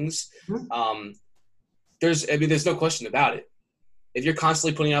good things, there's no question about it. If you're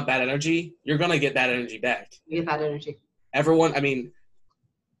constantly putting out bad energy, you're going to get bad energy back. You get bad energy. Everyone, I mean,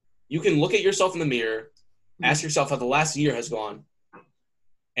 you can look at yourself in the mirror, ask yourself how the last year has gone,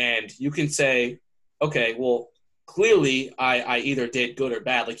 and you can say, okay, well, clearly I either did good or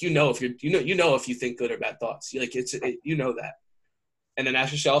bad. Like, if you think good or bad thoughts, like you know that. And then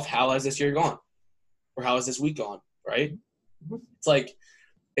ask yourself, how has this year gone? Or how has this week gone? Right? It's like,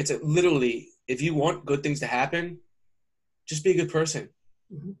 literally, if you want good things to happen, just be a good person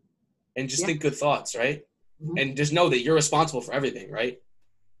and just think good thoughts, right? And just know that you're responsible for everything, right?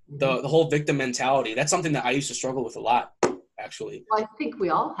 The whole victim mentality, that's something that I used to struggle with a lot, actually. Well, I think we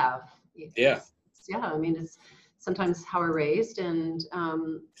all have. Yeah. I mean, it's sometimes how we're raised, and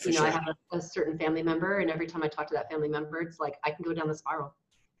I have a certain family member, and every time I talk to that family member, it's like I can go down the spiral.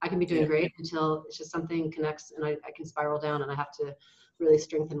 I can be doing great until it's just something connects and I can spiral down, and I have to really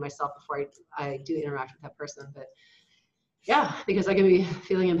strengthen myself before I do interact with that person. But yeah, because I can be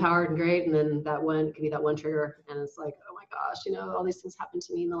feeling empowered and great, and then it could be that one trigger, and it's like, oh my gosh, all these things happened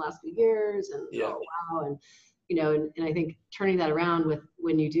to me in the last few years, and oh wow, and and I think turning that around with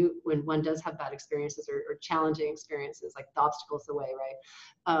when one does have bad experiences or challenging experiences, like the obstacles the way,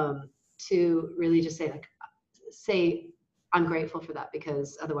 right? To really just say I'm grateful for that,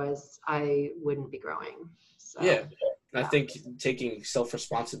 because otherwise I wouldn't be growing. So, yeah. And I think taking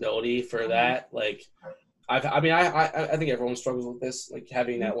self-responsibility for that, like, I think everyone struggles with this, like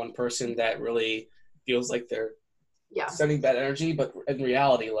having that one person that really feels like they're sending bad energy, but in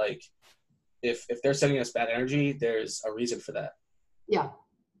reality, like, if they're sending us bad energy, there's a reason for that. Yeah.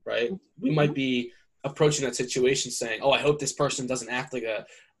 Right? We might be approaching that situation saying, oh, I hope this person doesn't act like a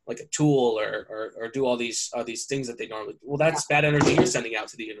tool or do all these things that they normally do. Well, that's bad energy you're sending out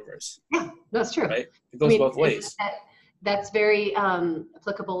to the universe. Yeah, that's true. Right? It goes both ways. That's very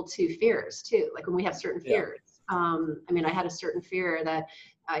applicable to fears too. Like when we have certain fears. I had a certain fear that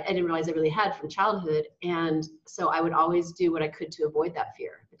I didn't realize I really had from childhood. And so I would always do what I could to avoid that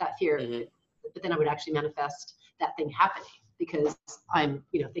fear. But then I would actually manifest that thing happening because I'm,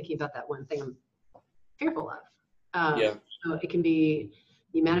 thinking about that one thing I'm fearful of. So it can be,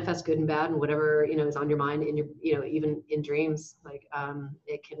 you manifest good and bad and whatever, is on your mind in your, even in dreams, like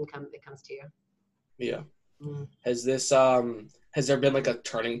it comes to you. Yeah. Has there been like a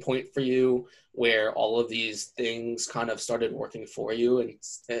turning point for you where all of these things kind of started working for you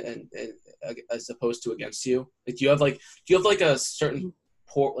and as opposed to against you? Like, do you have like a certain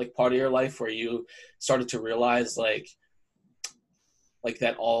part of your life where you started to realize like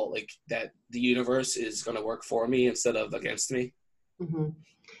that that the universe is going to work for me instead of against me?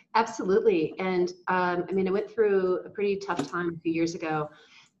 Absolutely. And I went through a pretty tough time a few years ago,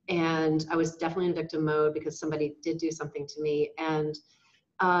 and I was definitely in victim mode because somebody did do something to me. And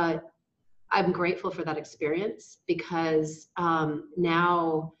I'm grateful for that experience because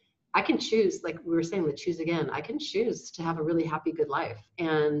now I can choose, like we were saying, to choose again. I can choose to have a really happy, good life.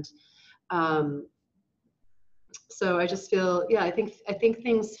 And so I just feel, I think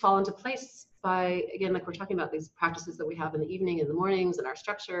things fall into place by, again, like we're talking about these practices that we have in the evening and the mornings and our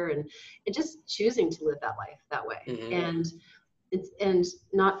structure and just choosing to live that life that way. And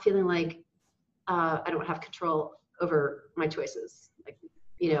not feeling like I don't have control over my choices. Like,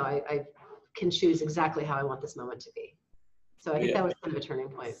 I can choose exactly how I want this moment to be. So I think that was kind of a turning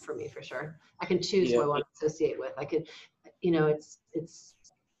point for me, for sure. I can choose who I want to associate with. I could, it's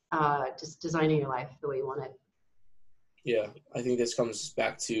just designing your life the way you want it. Yeah, I think this comes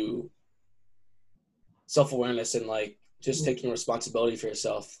back to self-awareness and like just taking responsibility for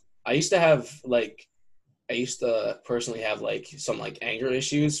yourself. I used to personally have like some like anger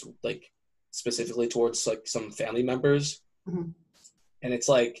issues, like specifically towards like some family members. And it's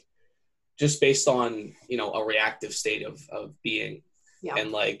like just based on, a reactive state of being.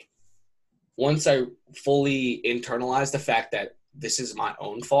 And like, once I fully internalized the fact that this is my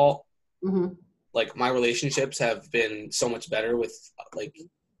own fault, like my relationships have been so much better with like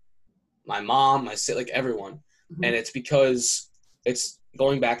my mom, my sister, like everyone. And it's because it's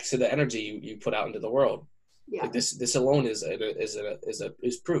going back to the energy you put out into the world. Like this alone is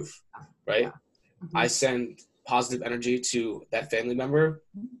proof, right? I send positive energy to that family member,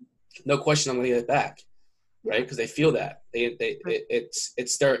 no question I'm going to get it back, right? Because they feel that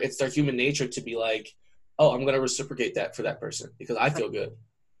it's their human nature to be like, oh, I'm going to reciprocate that for that person because I feel good,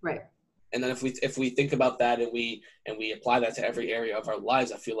 right? And then if we think about that and we apply that to every area of our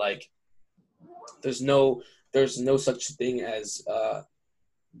lives, I feel like there's no such thing as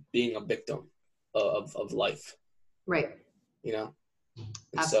being a victim of life. Right. You know? And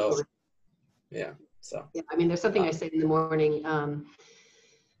Absolutely. so, yeah. So. Yeah. I mean, there's something I say in the morning.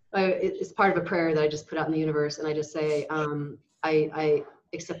 It's part of a prayer that I just put out in the universe, and I just say, I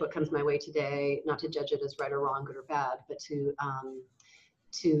accept what comes my way today, not to judge it as right or wrong, good or bad, but to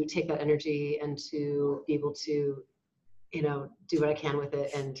take that energy and to be able to, you know, do what I can with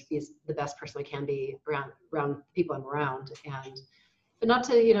it and be the best person I can be around people I'm around. But not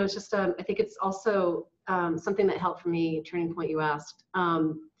to, you know, it's just, I think it's also something that helped for me, turning point you asked,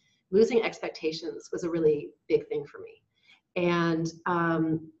 losing expectations was a really big thing for me. And,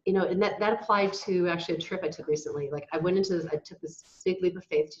 you know, and that applied to actually a trip I took recently. Like I took this big leap of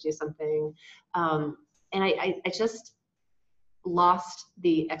faith to do something. And I just lost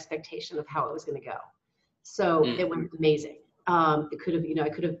the expectation of how it was going to go. So it went amazing. It could have, you know, I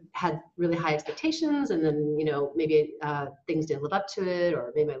could have had really high expectations, and then, you know, maybe things didn't live up to it,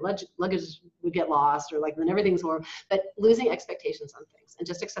 or maybe my luggage would get lost, or like then everything's horrible. But losing expectations on things and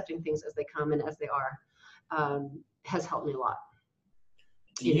just accepting things as they come and as they are has helped me a lot.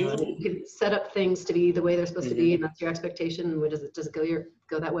 You know, you can set up things to be the way they're supposed to be, and that's your expectation. And does it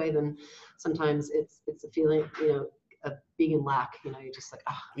go that way? Then sometimes it's a feeling, you know, of being in lack. You know, you're just like,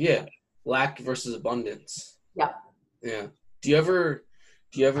 oh. Yeah, lack versus abundance. Yeah. Yeah. Do you ever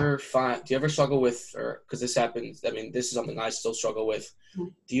struggle with, or because this happens, I mean, this is something I still struggle with.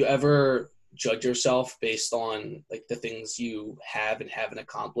 Do you ever judge yourself based on like the things you have and haven't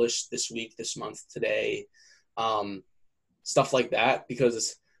accomplished this week, this month, today, stuff like that?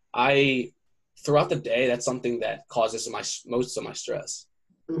 Because throughout the day, that's something that causes most of my stress.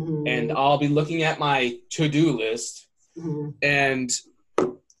 And I'll be looking at my to-do list and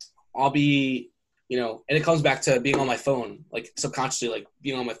I'll be, you know, and it comes back to being on my phone, like subconsciously, like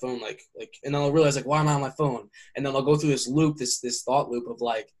being on my phone, like, and then I'll realize like, why am I on my phone? And then I'll go through this loop, this thought loop of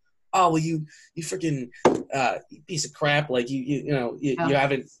like, oh, well, you freaking piece of crap. Like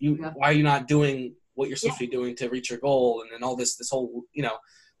why are you not doing what you're supposed to be doing to reach your goal? And then all this whole, you know,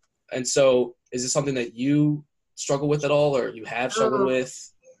 and so is this something that you struggle with at all, or you have struggled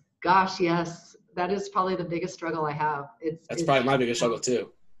with? Gosh, yes. That is probably the biggest struggle I have. It's probably my biggest struggle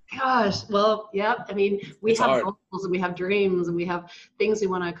too. Gosh, well, yeah. I mean, we have goals and we have dreams and we have things we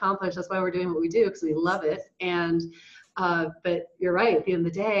want to accomplish. That's why we're doing what we do, because we love it. And, but you're right. At the end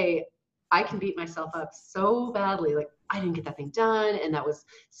of the day, I can beat myself up so badly. Like I didn't get that thing done, and that was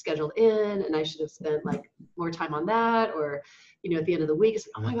scheduled in, and I should have spent like more time on that. Or, you know, at the end of the week, it's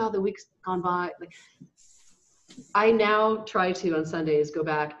like, oh my God, the week's gone by. Like I now try to on Sundays go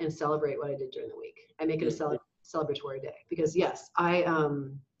back and celebrate what I did during the week. I make it a celebratory day, because yes, I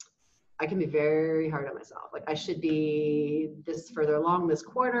can be very hard on myself. Like I should be this further along this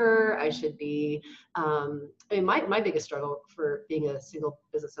quarter. I should be, I mean, my biggest struggle for being a single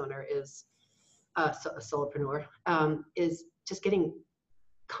business owner is a solopreneur, is just getting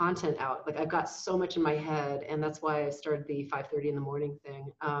content out. Like I've got so much in my head, and that's why I started the 5:30 in the morning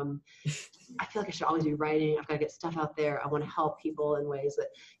thing. I feel like I should always be writing. I've got to get stuff out there. I want to help people in ways that,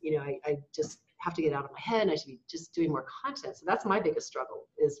 you know, I just have to get out of my head, and I should be just doing more content. So that's my biggest struggle,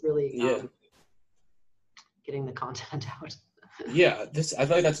 is really getting the content out. Yeah, I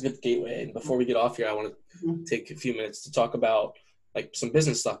feel like that's a good gateway. And before we get off here, I want to take a few minutes to talk about like some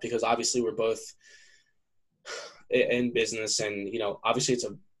business stuff, because obviously we're both in business, and you know, obviously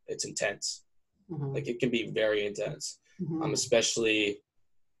it's intense. Like it can be very intense, especially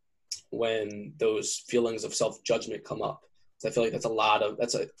when those feelings of self-judgment come up. So I feel like that's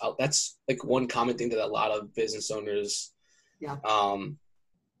like one common thing that a lot of business owners,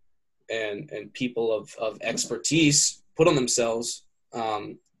 and people of expertise put on themselves,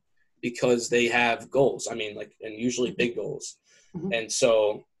 because they have goals. I mean, like, and usually big goals. And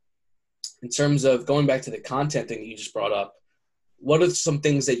so in terms of going back to the content thing that you just brought up, what are some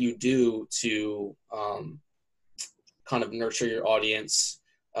things that you do to kind of nurture your audience?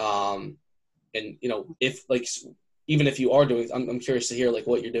 And, you know, if like, even if you are doing, I'm curious to hear like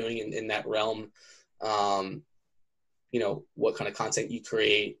what you're doing in that realm. You know, what kind of content you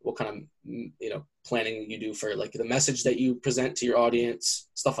create, what kind of, you know, planning you do for like the message that you present to your audience,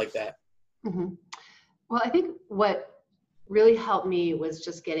 stuff like that. Well, I think what really helped me was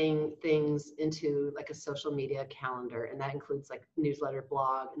just getting things into like a social media calendar, and that includes like newsletter,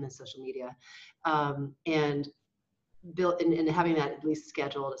 blog, and then social media, and built and having that at least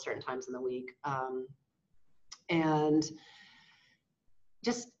scheduled at certain times in the week, and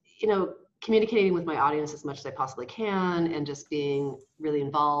just, you know, communicating with my audience as much as I possibly can, and just being really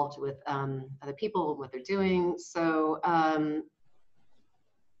involved with other people, what they're doing. So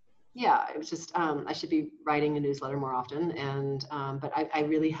yeah, it was just, I should be writing a newsletter more often. And, but I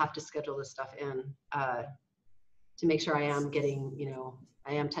really have to schedule this stuff in to make sure I am getting,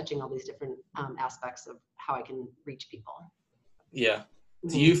 I am touching all these different aspects of how I can reach people. Yeah.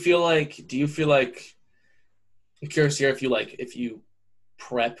 Do you feel like, I'm curious here if you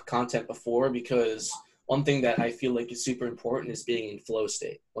prep content before, because one thing that I feel like is super important is being in flow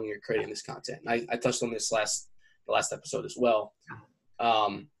state when you're creating this content. And I touched on this the last episode as well.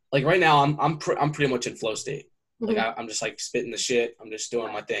 Like right now I'm pretty much in flow state. Like I'm just like spitting the shit. I'm just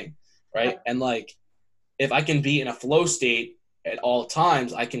doing my thing. Right. And like, if I can be in a flow state at all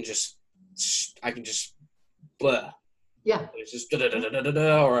times, I can just blah. Yeah. It's just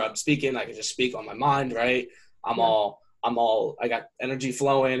or I'm speaking, I can just speak on my mind, right? I got energy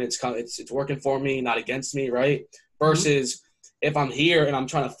flowing. It's working for me, not against me, right? Versus if I'm here and I'm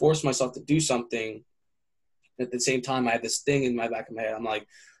trying to force myself to do something, at the same time I have this thing in my back of my head. I'm like,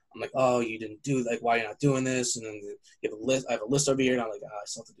 oh, you didn't do, like, why are you not doing this? And then you have a list. I have a list over here, and I'm like, I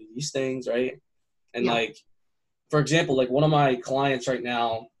still have to do these things, right? And like, for example, like one of my clients right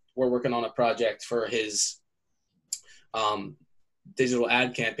now, we're working on a project for his digital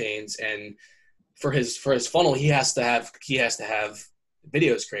ad campaigns, and for his funnel, he has to have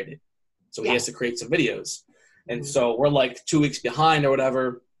videos created. So he has to create some videos. And so we're like 2 weeks behind or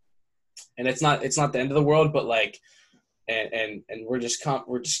whatever. And it's not the end of the world, but like, and we're just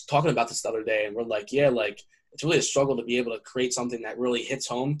talking about this the other day, and we're like, yeah, like it's really a struggle to be able to create something that really hits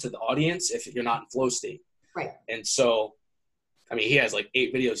home to the audience if you're not in flow state. Right. And so, I mean, he has like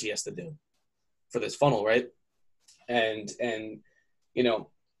 8 videos he has to do for this funnel, right? And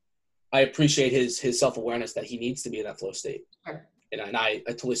I appreciate his self-awareness that he needs to be in that flow state. Sure. And I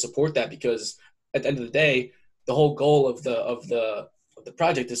totally support that, because at the end of the day, the whole goal of the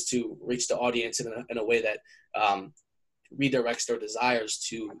project is to reach the audience in a way that redirects their desires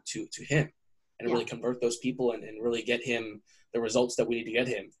to him, and really convert those people and really get him the results that we need to get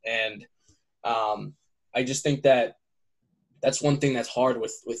him. And I just think that that's one thing that's hard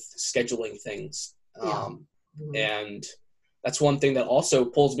with scheduling things. And that's one thing that also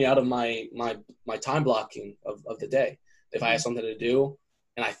pulls me out of my time blocking of the day. If I have something to do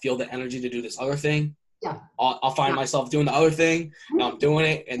and I feel the energy to do this other thing, I'll find myself doing the other thing, and I'm doing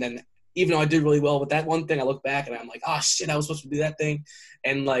it. And then even though I did really well with that one thing, I look back and I'm like, oh shit, I was supposed to do that thing.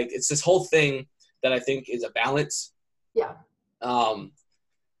 And like, it's this whole thing that I think is a balance. Yeah.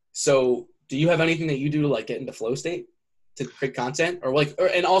 So do you have anything that you do to like get into flow state to create content,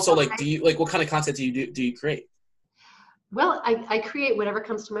 and also like, do you like, what kind of content do you create? Well, I create whatever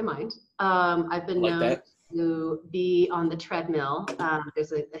comes to my mind. I've been known to be on the treadmill.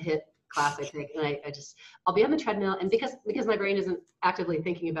 There's a HIIT class I take, and I'll be on the treadmill, and because my brain isn't actively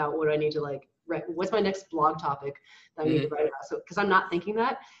thinking about what I need to like write, what's my next blog topic that I need to write about. So because I'm not thinking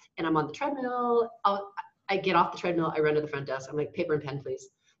that, and I'm on the treadmill, I get off the treadmill, I run to the front desk, I'm like, paper and pen, please.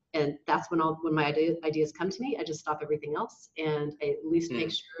 And that's when my ideas come to me. I just stop everything else, and I at least make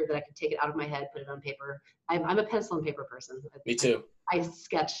sure that I can take it out of my head, put it on paper. I'm a pencil and paper person. Me too. I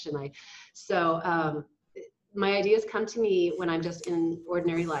sketch, so my ideas come to me when I'm just in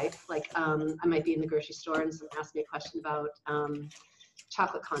ordinary life. Like I might be in the grocery store and someone asks me a question about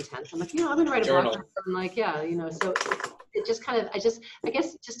chocolate content. I'm like, I'm gonna write a blog post. I'm like, so it just kind of, I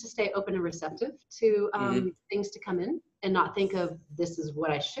guess just to stay open and receptive to things to come in, and not think of this is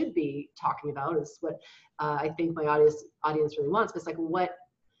what I should be talking about, is what I think my audience really wants. But it's like,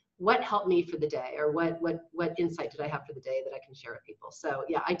 what helped me for the day, or what insight did I have for the day that I can share with people? So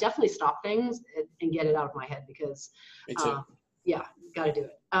yeah, I definitely stop things and get it out of my head, because got to do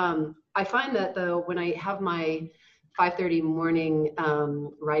it. I find that though, when I have my 5:30 morning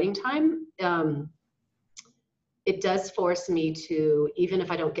writing time, it does force me to, even if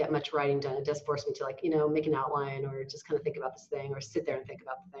I don't get much writing done, it does force me to like, make an outline, or just kind of think about this thing, or sit there and think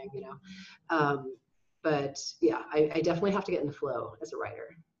about the thing, but yeah, I definitely have to get in the flow as a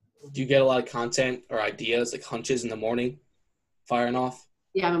writer. Do you get a lot of content or ideas, like hunches in the morning firing off?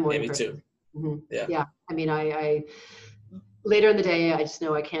 Yeah, I'm a morning person. Too. Yeah. I mean, I later in the day, I just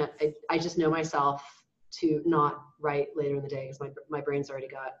know I can't, I just know myself to not write later in the day, because my brain's already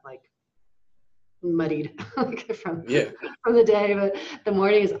got like muddied from the day. But the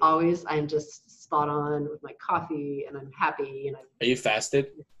morning is always, I'm just spot on with my coffee, and I'm happy. And are you fasted?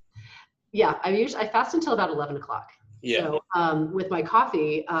 Yeah, I fast until about 11 o'clock. Yeah. So with my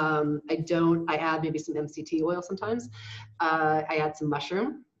coffee, I add maybe some MCT oil sometimes. I add some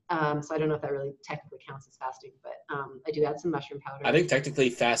mushroom. So I don't know if that really technically counts as fasting, but I do add some mushroom powder. I think technically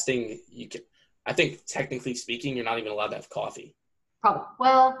fasting, I think technically speaking, you're not even allowed to have coffee. Probably.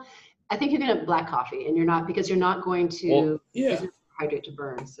 Well, I think you can have black coffee, and you're not, because you're not going to hydrate to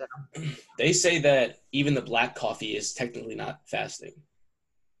burn. So they say that even the black coffee is technically not fasting.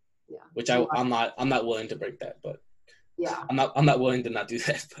 Yeah. Which I'm not willing to break that, but yeah, I'm not willing to not do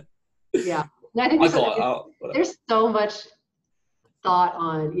that. But yeah, no, I think there's so much thought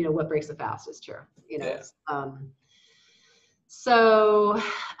on, what breaks a fast is true. So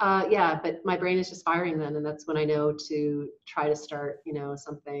but my brain is just firing then, and that's when I know to try to start,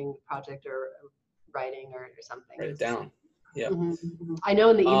 something, project or writing or something. Write it down. Yeah. Mm-hmm. I know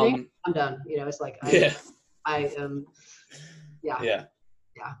in the evening I'm done. It's like yeah.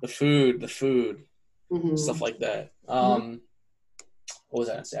 The food, mm-hmm. stuff like that. What was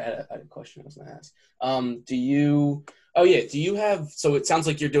I gonna say? I had a question I was gonna ask. Do you have? So it sounds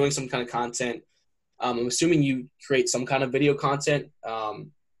like you're doing some kind of content. I'm assuming you create some kind of video content.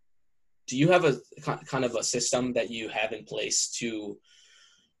 Do you have a kind of a system that you have in place to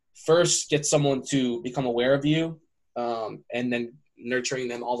first get someone to become aware of you, and then nurturing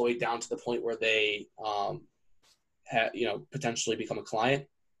them all the way down to the point where they, potentially become a client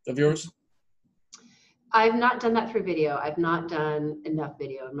of yours? I've not done that through video. I've not done enough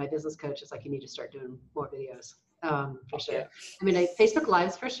video. And my business coach is like, you need to start doing more videos, for sure. Yeah. I mean, Facebook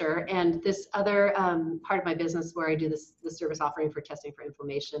Lives for sure. And this other part of my business where I do the service offering for testing for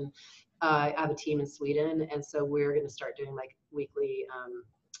inflammation, I have a team in Sweden. And so we're going to start doing like weekly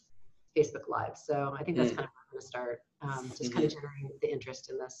Facebook Lives. So I think that's kind of where I'm going to start, just kind of generating the interest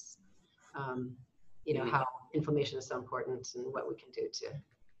in this, how inflammation is so important and what we can do to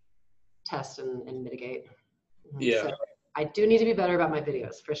test and mitigate. Yeah. So I do need to be better about my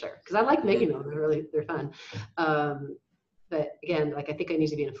videos for sure, because I like making them. They're fun. But again, like I think I need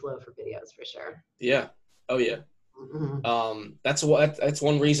to be in flow for videos for sure. Yeah. Oh yeah. Mm-hmm. That's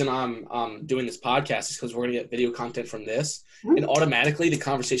one reason I'm doing this podcast, is because we're gonna get video content from this, and automatically the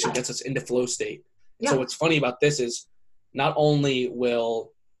conversation gets us into flow state. So what's funny about this is not only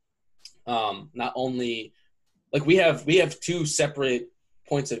like we have two separate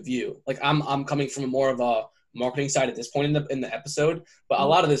points of view. Like I'm coming from more of a marketing side at this point in the episode, but a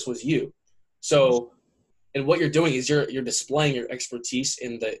lot of this was you. So, and what you're doing is you're displaying your expertise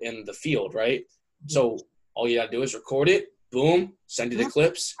in the field, right? So all you gotta do is record it, boom, send you the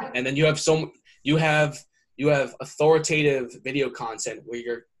clips, and then you have authoritative video content where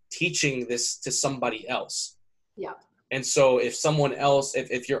you're teaching this to somebody else. Yeah. And so if someone else,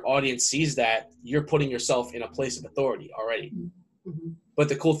 if your audience sees that, you're putting yourself in a place of authority already. Mm-hmm. But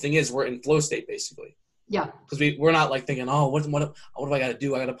the cool thing is we're in flow state basically. Yeah. Because we're not like thinking, oh, what do I got to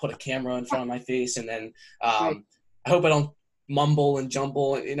do? I got to put a camera in front of my face, and then I hope I don't mumble and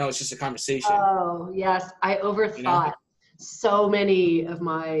jumble. It's just a conversation. Oh yes, I overthought so many of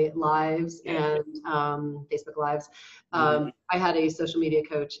my lives and Facebook Lives. I had a social media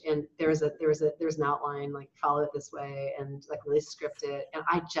coach, and there's an outline, like follow it this way, and like really script it, and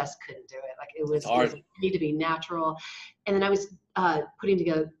I just couldn't do it. Like it was hard. It need to be natural. And then I was putting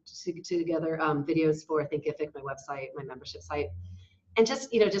together videos for Thinkific, my website, my membership site, and just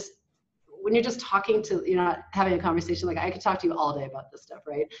when you're just talking to, you're not having a conversation, like I could talk to you all day about this stuff,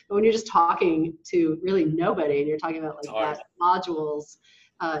 right? But when you're just talking to really nobody and you're talking about like that modules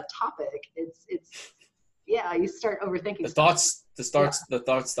topic, it's you start overthinking. The thoughts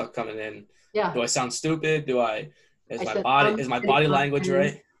start coming in. Yeah. Do I sound stupid? Is my body language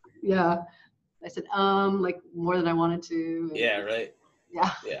right? Yeah. I said, like more than I wanted to. Yeah. Right.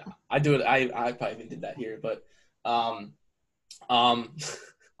 Yeah. Yeah. I do it. I probably even did that here, but,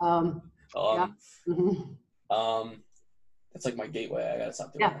 that's like my gateway. I gotta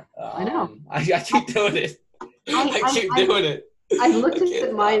stop doing that. I know. I keep doing it. I keep doing it. I looked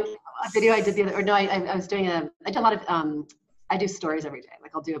at my video I did the other, or no, I was doing I do a lot of, I do stories every day.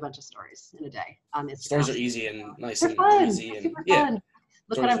 Like I'll do a bunch of stories in a day on Instagram. Stories are easy and nice and fun. easy. And super fun.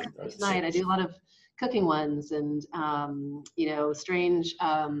 Look what I'm cooking tonight. I do a lot of cooking ones and, strange,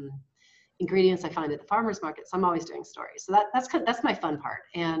 ingredients I find at the farmer's market. So I'm always doing stories. So that's my fun part.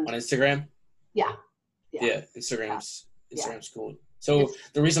 And on Instagram? Yeah. Instagram's cool. So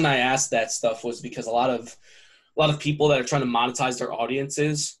the reason I asked that stuff was because a lot of people that are trying to monetize their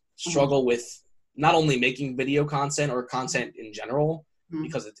audiences struggle with not only making video content or content in general,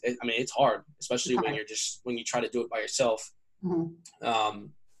 because it's hard, especially when you try to do it by yourself.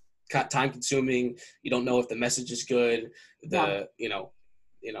 Time consuming. You don't know if the message is good,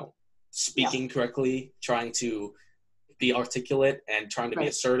 speaking correctly, trying to be articulate and trying to be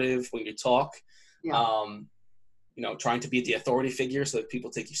assertive when you talk. trying to be the authority figure so that people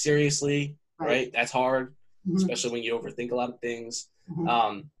take you seriously, right? That's hard, especially when you overthink a lot of things.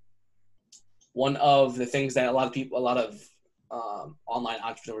 One of the things that a lot of online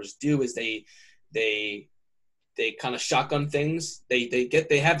entrepreneurs do is they kind of shotgun things.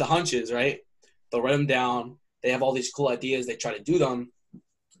 They have the hunches, right? They'll write them down. They have all these cool ideas. They try to do them,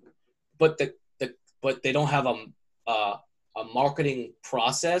 but but they don't have a marketing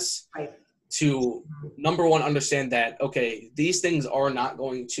process to, number one, understand that, okay, these things are not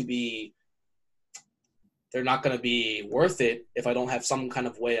going to be, they're not going to be worth it if I don't have some kind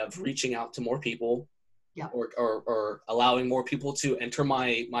of way of reaching out to more people, or allowing more people to enter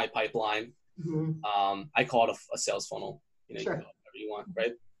my pipeline. I call it a sales funnel. You can call it whatever you want,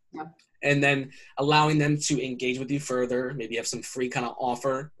 right? And then allowing them to engage with you further, maybe have some free kind of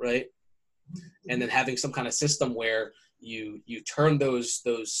offer, right? And then having some kind of system where you turn those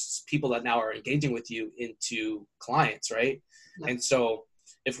people that now are engaging with you into clients, right? And so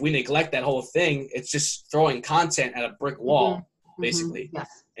if we neglect that whole thing, it's just throwing content at a brick wall, basically.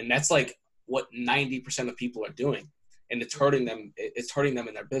 And that's like what 90% of people are doing, and it's hurting them. It's hurting them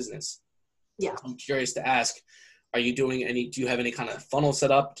in their business. I'm curious to ask, do you have any kind of funnel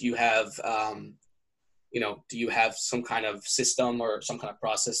set up? Do you have, do you have some kind of system or some kind of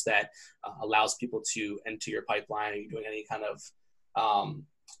process that allows people to enter your pipeline? Are you doing any kind of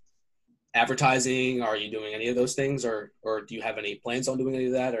advertising? Are you doing any of those things, or do you have any plans on doing any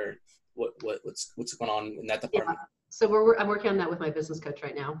of that, or what's going on in that department? So I'm working on that with my business coach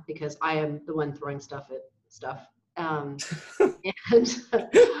right now, because I am the one throwing stuff at stuff. And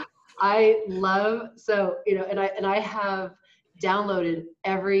I love, and I have downloaded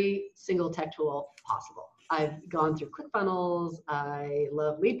every single tech tool possible. I've gone through ClickFunnels. I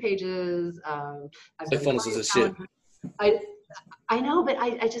love Lead Pages. ClickFunnels is a shit. I know, but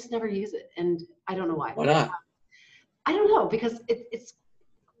I just never use it, and I don't know why. Why not? I don't know, because it's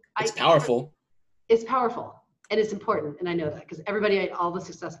powerful. It's powerful, and it's important, and I know that because all the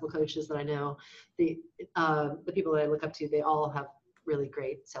successful coaches that I know, the people that I look up to, they all have really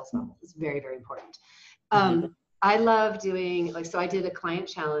great sales funnels. It's very, very important. I love doing, so I did a client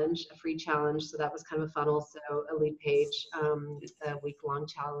challenge, a free challenge. So that was kind of a funnel. So a lead page, a week-long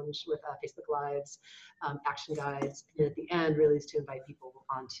challenge with Facebook Lives, action guides. And at the end really is to invite people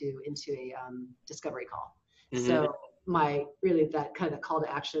into a discovery call. So that kind of call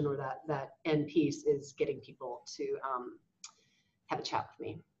to action, or that end piece, is getting people to have a chat with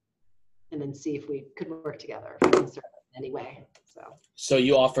me, and then see if we could work together in any way. So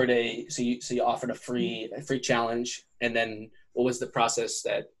you offered a free challenge, and then what was the process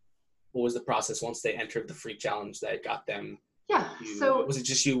once they entered the free challenge that got them? So was it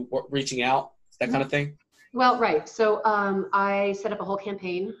just you reaching out, that kind of thing? Well, right. So I set up a whole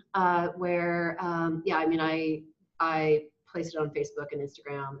campaign where I placed it on Facebook and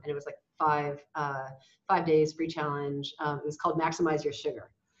Instagram, and it was like 5 days free challenge. It was called Maximize Your Sugar.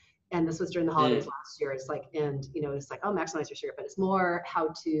 And this was during the holidays last year. It's like, maximize your sugar, but it's more how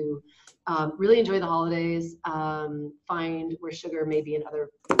to really enjoy the holidays, find where sugar may be in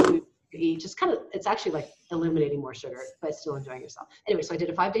other food you eat. Just kind of, it's actually like eliminating more sugar, but still enjoying yourself. Anyway, so I did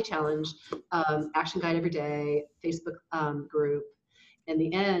a 5-day challenge, action guide every day, Facebook group. And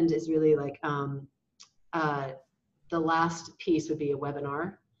the end is really like, the last piece would be a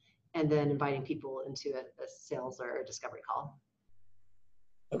webinar, and then inviting people into a sales or a discovery call.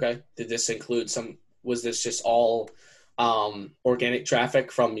 Okay. Did this include was this just all organic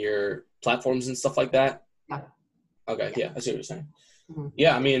traffic from your platforms and stuff like that? Yeah. Okay. Yeah. I see what you're saying.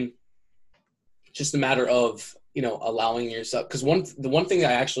 Yeah. I mean, just a matter of, allowing yourself, because the one thing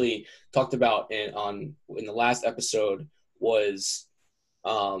I actually talked about in the last episode was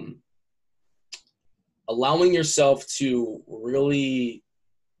allowing yourself to really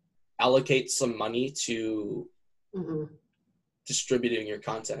allocate some money to distributing your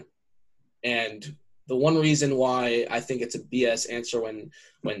content. And the one reason why I think it's a BS answer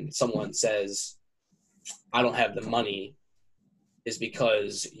when someone says, I don't have the money, is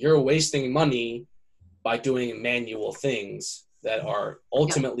because you're wasting money by doing manual things that are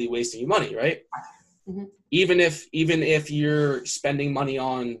ultimately wasting you money, right? Even if you're spending money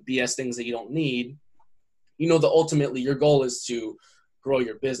on BS things that you don't need, that ultimately your goal is to grow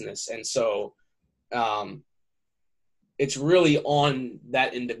your business. And so it's really on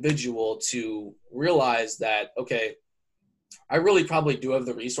that individual to realize that, okay, I really probably do have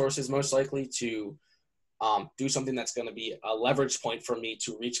the resources, most likely, to do something that's going to be a leverage point for me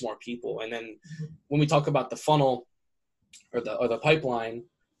to reach more people. And then when we talk about the funnel or the pipeline,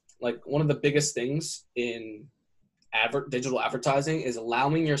 like one of the biggest things in digital advertising is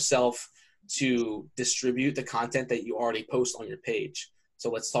allowing yourself to distribute the content that you already post on your page. So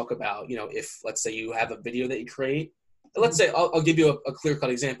let's talk about, if let's say you have a video that you create, let's say I'll give you a clear-cut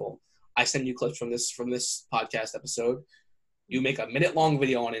example. I send you clips from this podcast episode. You make a minute-long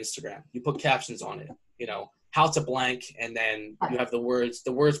video on Instagram. You put captions on it, how to blank, and then you have the words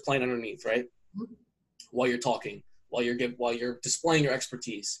playing underneath, right? While you're talking, while you're displaying your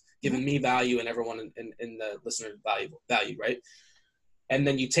expertise, giving me value and everyone in the listener value, right? And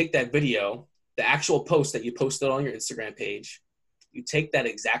then you take that video, the actual post that you posted on your Instagram page, you take that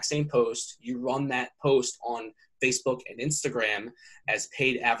exact same post, you run that post on Facebook and Instagram as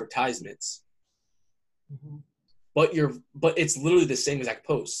paid advertisements. But it's literally the same exact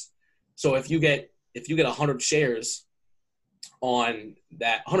post. So if you get 100 shares on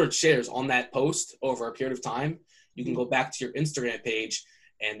that post over a period of time, you can go back to your Instagram page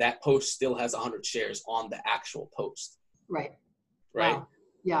and that post still has 100 shares on the actual post. Right. Right. Wow.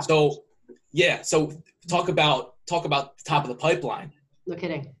 Yeah. So talk about the top of the pipeline. No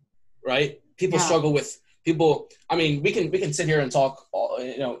kidding. Right. People struggle with people. I mean, we can sit here and talk,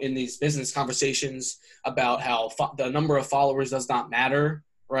 in these business conversations about how the number of followers does not matter.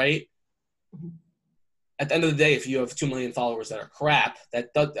 Right. At the end of the day, if you have 2 million followers that are crap,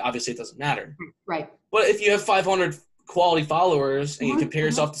 obviously it doesn't matter. Right. But if you have 500 quality followers and you compare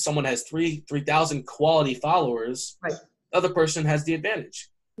yourself to someone that has 3,000 quality followers, right, the other person has the advantage.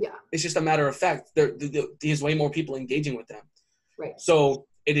 Yeah. It's just a matter of fact. There's way more people engaging with them. Right. So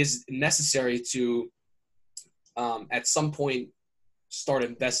it is necessary to, at some point, start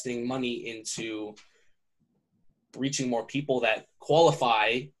investing money into reaching more people that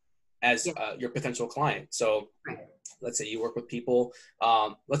qualify as your potential client. So let's say you work with people,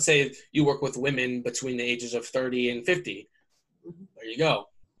 let's say you work with women between the ages of 30 and 50. There you go.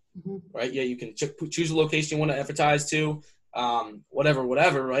 Right. Yeah. You can choose a location you want to advertise to, whatever,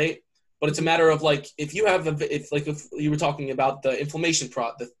 right. But it's a matter of if you were talking about the inflammation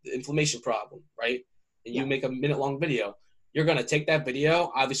problem, right. And you make a minute-long video, you're going to take that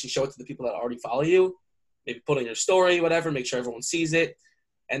video, obviously show it to the people that already follow you, maybe put it in your story, whatever, make sure everyone sees it.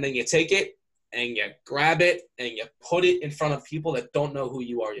 And then you take it and you grab it and you put it in front of people that don't know who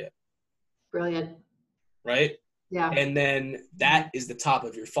you are yet. Brilliant. Right? Yeah. And then that is the top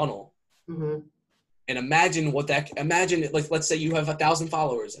of your funnel. And imagine let's say you have 1,000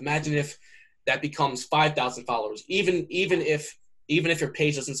 followers. Imagine if that becomes 5,000 followers. Even if your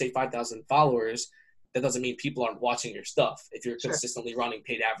page doesn't say 5,000 followers, that doesn't mean people aren't watching your stuff if you're consistently running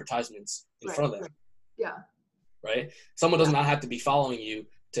paid advertisements in front of them. Yeah. Right? Someone does not have to be following you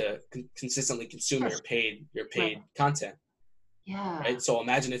to consistently consume your paid content. Yeah. Right. So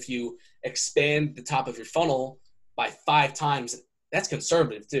imagine if you expand the top of your funnel by 5 times. That's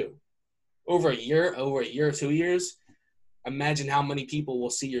conservative too. Over a year, 2 years, imagine how many people will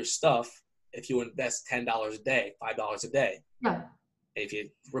see your stuff if you invest $10 a day, $5 a day. Yeah. If you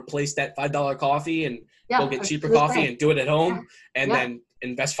replace that $5 coffee and go get cheaper coffee and do it at home and then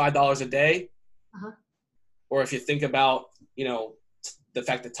invest $5 a day. Or if you think about, the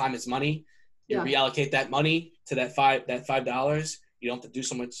fact that time is money, you reallocate that money to that $5. You don't have to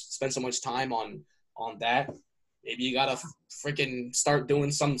spend so much time on that. Maybe you gotta freaking start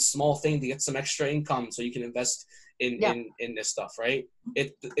doing some small thing to get some extra income so you can invest in this stuff, right?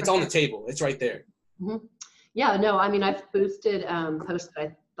 It's on the table. It's right there. Yeah, no, I mean, I've boosted posts that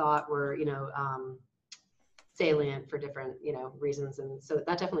I thought were, salient for different, reasons, and so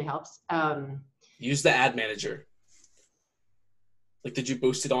that definitely helps. Use the ad manager. Did you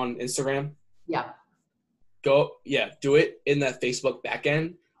boost it on Instagram? Yeah. Do it in that Facebook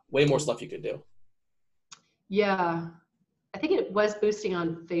backend. Way more stuff you could do. Yeah. I think it was boosting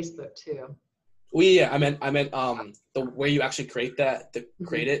on Facebook too. Well, yeah, I meant the where you actually create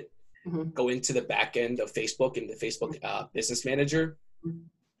create it, go into the back end of Facebook and the Facebook Business Manager.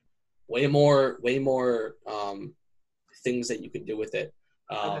 Way more things that you can do with it.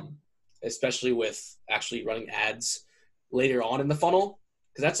 Especially with actually running ads later on in the funnel,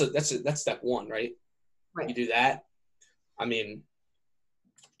 because that's step 1, right? Right. You do that. I mean,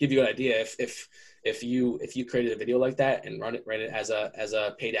 give you an idea. If you created a video like that and ran it as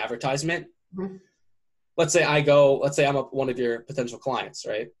a paid advertisement, let's say I'm one of your potential clients,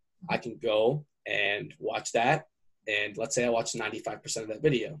 right? I can go and watch that, and let's say I watch 95% of that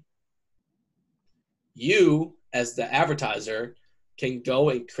video. You, as the advertiser, can go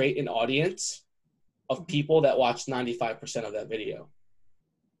and create an audience of people that watch 95% of that video.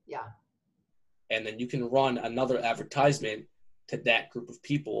 Yeah. And then you can run another advertisement to that group of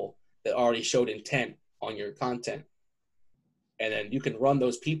people that already showed intent on your content. And then you can run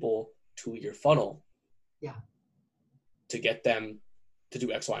those people to your funnel. Yeah. To get them to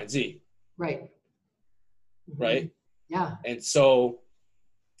do X, Y, and Z. Right. Right. Yeah. And so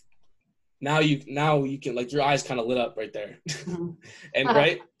now you can, like, your eyes kind of lit up right there. And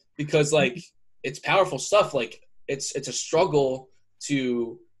right, because like it's powerful stuff. Like it's a struggle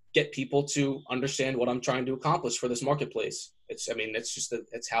to get people to understand what I'm trying to accomplish for this marketplace. That's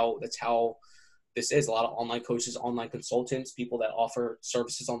how this is. A lot of online coaches, online consultants, people that offer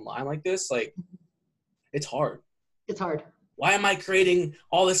services online like this, like it's hard. It's hard. Why am I creating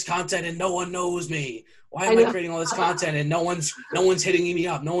all this content and no one knows me? Why am I creating all this content and no one's hitting me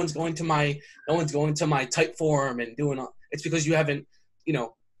up? No one's going to my Typeform and doing all. It's because you haven't,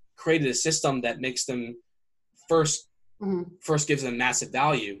 created a system that makes them first gives them massive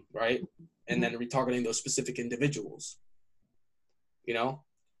value, right? And then retargeting those specific individuals.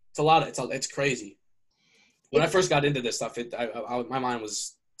 It's a lot. It's crazy. When I first got into this stuff, my mind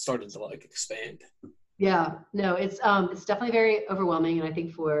was started to like expand. Yeah, no, it's definitely very overwhelming. And I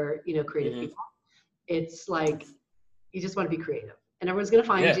think for, creative people, it's like, you just want to be creative and everyone's going to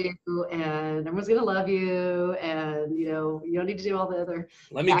find you and everyone's going to love you. And, you don't need to do all the other.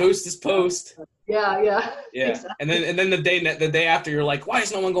 Let me boost this post. Yeah. Exactly. And then the day after, you're like, why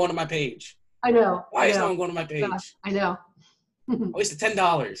is no one going to my page? I know. Why is no one going to my page? Yeah, I know. I wasted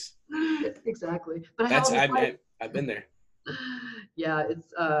 $10. Exactly. But I've been there. Yeah,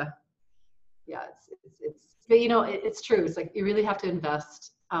 it's but it's true. It's like you really have to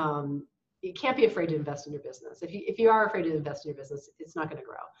invest. You can't be afraid to invest in your business. If you are afraid to invest in your business, it's not going to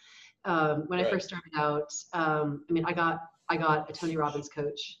grow. When I first started out, I got a Tony Robbins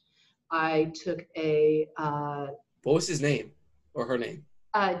coach. I took a what was his name or her name?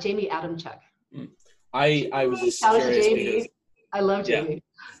 Jamie Adamchuk. I was just Shout out curious to Jamie. because I love Jamie.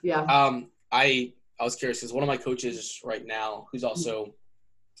 Yeah. I was curious because one of my coaches right now, who's also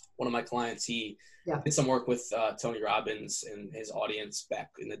one of my clients, he did some work with Tony Robbins and his audience back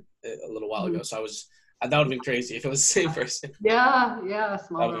a little while ago. So I thought it would have been crazy if it was the same person. Yeah,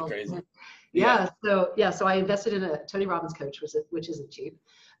 small world. That would be crazy. So I invested in a Tony Robbins coach, which isn't cheap,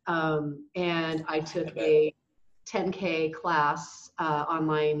 and I took a 10K class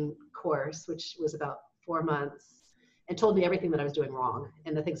online course, which was about 4 months, and told me everything that I was doing wrong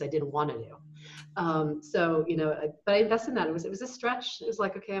and the things I didn't want to do. But I invested in that. It was a stretch. It was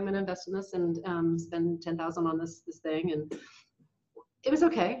like, okay, I'm going to invest in this and spend 10,000 on this thing. And it was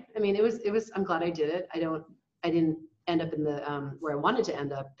okay. I'm glad I did it. I didn't end up in the, where I wanted to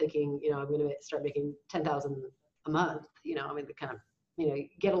end up thinking, I'm going to start making 10,000 a month, you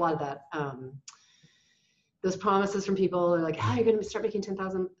get a lot of that, those promises from people. They're like, oh, you're going to start making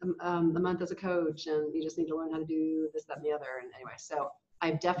 10,000 a month as a coach, and you just need to learn how to do this, that, and the other. And anyway, so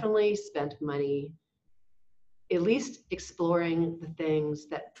I've definitely spent money at least exploring the things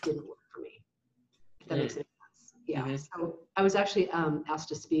that didn't work for me, if that makes any sense. Yeah. So I was actually asked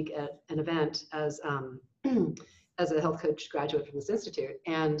to speak at an event as a health coach graduate from this institute,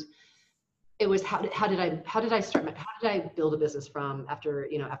 and it was how did I build a business from after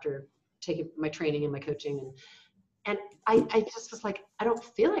taking my training and my coaching, and I just was like, I don't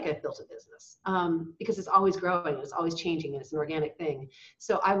feel like I've built a business because it's always growing, it's always changing, and it's an organic thing.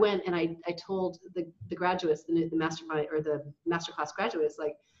 So I went and I told the graduates, the masterclass graduates,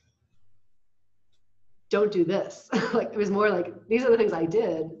 like, don't do this. Like, it was more like, these are the things I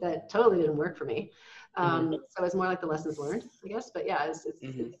did that totally didn't work for me. So it's more like the lessons learned, I guess. But yeah, it's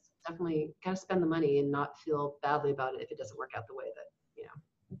definitely got to spend the money and not feel badly about it if it doesn't work out the way that,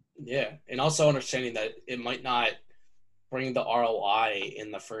 Yeah. And also understanding that it might not bring the ROI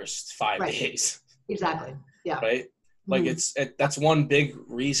in the first 5 days. Exactly. Yeah. Right. Like that's one big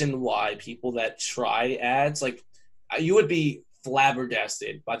reason why people that try ads, like, you would be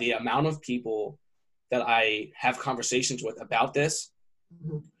flabbergasted by the amount of people that I have conversations with about this.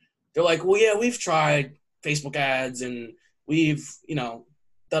 They're like, well, yeah, we've tried Facebook ads and we've,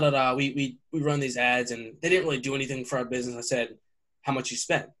 we run these ads and they didn't really do anything for our business. I said, how much you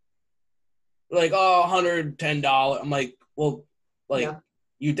spent? They're like, oh, $110. I'm like, well,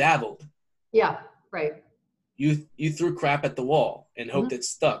 you dabbled. Yeah. Right. You threw crap at the wall and hoped it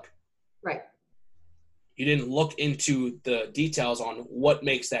stuck. Right. You didn't look into the details on what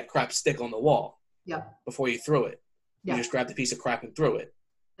makes that crap stick on the wall. Yeah. Before you threw it. You just grabbed a piece of crap and threw it.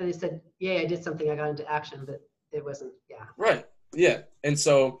 And they said, yeah, I did something, I got into action, but it wasn't, Right. Yeah. And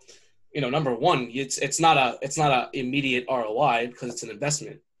so, number one, it's not a immediate ROI because it's an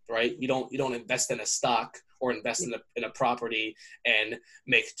investment, right? You don't invest in a stock or invest in a property and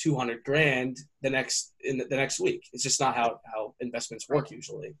make $200,000 the next week. It's just not how investments work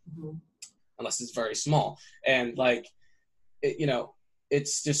usually, unless it's very small. And like,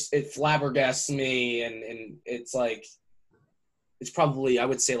 it's just, it flabbergasts me, and it's like, it's probably, I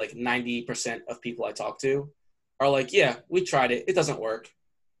would say like 90% of people I talk to are like, yeah, we tried it. It doesn't work.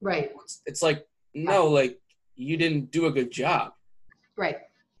 Right. It's like, no, like you didn't do a good job. Right.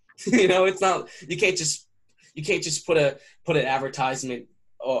 It's not, you can't just put an advertisement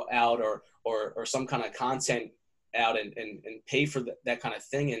out or some kind of content out and pay for that kind of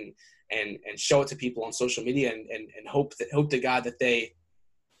thing and show it to people on social media and hope to God that they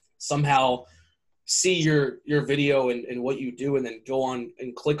somehow see your video and what you do and then go on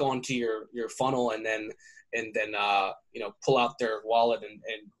and click onto your funnel and then pull out their wallet and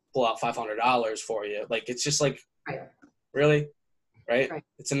pull out $500 for you. Like, it's just like, right. Really? Right? Right.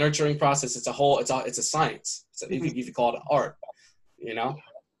 It's a nurturing process. It's a science. You could call it art,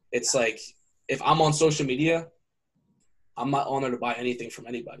 It's like, if I'm on social media, I'm not on there to buy anything from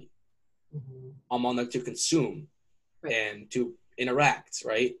anybody. Mm-hmm. I'm on there to consume right. and to interact,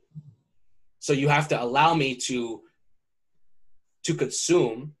 right? So you have to allow me to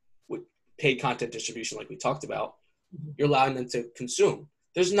consume with paid content distribution, like we talked about. Mm-hmm. You're allowing them to consume.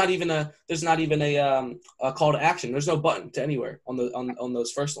 There's not even a call to action. There's no button to anywhere on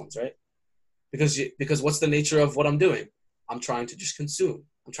those first ones, right? Because what's the nature of what I'm doing? I'm trying to just consume.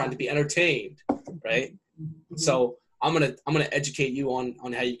 I'm trying to be entertained, right? Mm-hmm. So I'm gonna educate you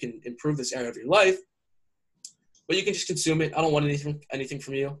on how you can improve this area of your life, but you can just consume it. I don't want anything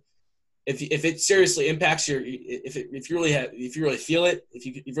from you. If it seriously impacts if you really feel it,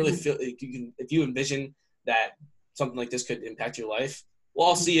 if you envision that something like this could impact your life, well,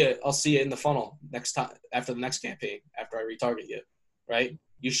 I'll see you in the funnel next time, after the next campaign, after I retarget you, right?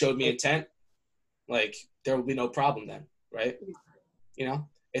 You showed me intent, like there will be no problem then, right?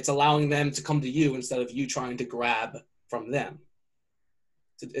 It's allowing them to come to you instead of you trying to grab from them.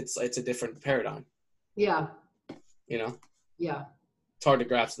 It's a different paradigm. Yeah. Yeah. It's hard to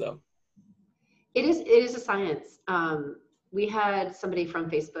grasp though. It is a science. We had somebody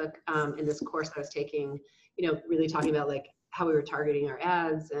from Facebook in this course I was taking, really talking about like how we were targeting our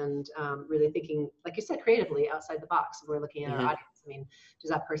ads and really thinking, like you said, creatively outside the box. We're looking at our audience. I mean,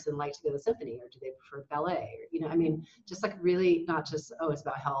 does that person like to go to the symphony, or do they prefer ballet? Or, just like really not just, it's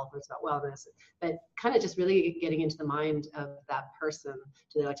about health or it's about wellness, but kind of just really getting into the mind of that person.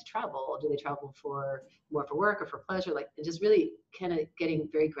 Do they like to travel? Do they travel more for work or for pleasure? Like, and just really kind of getting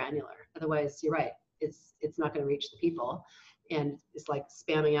very granular. Otherwise, you're right. It's not going to reach the people. And it's like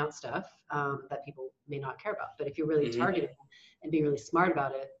spamming out stuff that people may not care about. But if you're really targeting and being really smart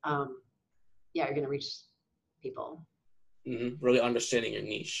about it, you're going to reach people. Mm-hmm. Really understanding your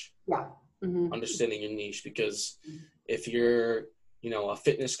niche. Yeah. Mm-hmm. Understanding your niche, because if you're, a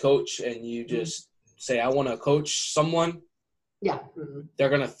fitness coach and you just say, I want to coach someone, they're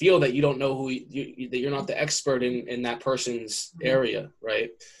going to feel that you don't know that you're not the expert in that person's area,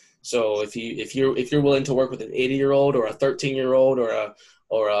 right? So if you're willing to work with an 80-year-old or a 13-year-old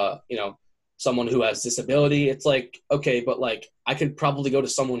or a someone who has disability, it's like, okay, but like I could probably go to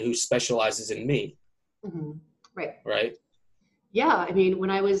someone who specializes in me. Mm-hmm. Right. Right. Yeah. I mean,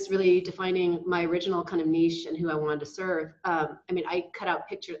 when I was really defining my original kind of niche and who I wanted to serve, I cut out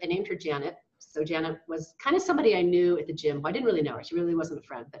pictures. I named her Janet. So Janet was kind of somebody I knew at the gym. I didn't really know her. She really wasn't a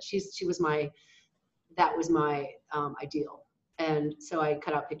friend, but that was my ideal. And so I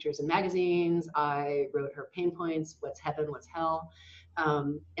cut out pictures in magazines. I wrote her pain points, what's heaven, what's hell.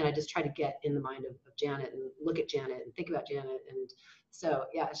 And I just tried to get in the mind of Janet and look at Janet and think about Janet. And so,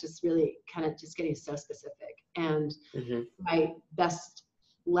 it's just really kind of just getting so specific. And my best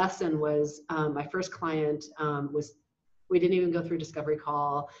lesson was my first client we didn't even go through a discovery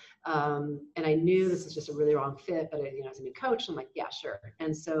call. And I knew this was just a really wrong fit, but as a new coach, I'm like, yeah, sure.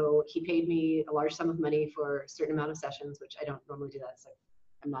 And so he paid me a large sum of money for a certain amount of sessions, which I don't normally do that. So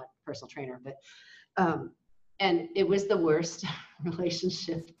I'm not a personal trainer, but, and it was the worst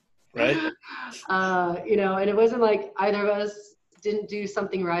relationship. Right. And it wasn't like either of us didn't do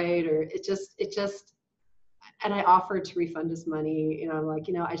something right, or it just, and I offered to refund his money. I'm like,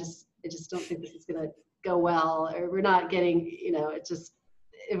 I just don't think this is going to go well, or we're not getting,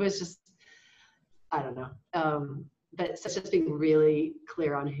 it was just, I don't know. But it's just being really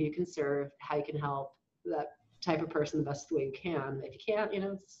clear on who you can serve, how you can help that type of person the best way you can. If you can't,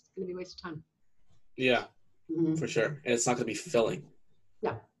 it's going to be a waste of time. Yeah, for sure. And it's not going to be fulfilling.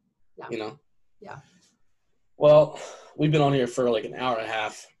 Yeah. Yeah. Well, we've been on here for like an hour and a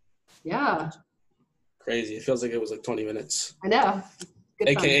half. Yeah. Crazy. It feels like it was like 20 minutes. I know. Good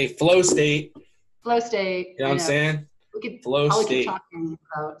AKA fun. flow state. Flow state. You know what I'm saying? We could flow state. Keep talking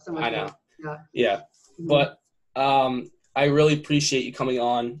about so much. I know. More. Yeah. But I really appreciate you coming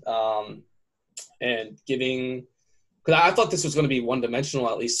on and giving, because I thought this was going to be one-dimensional,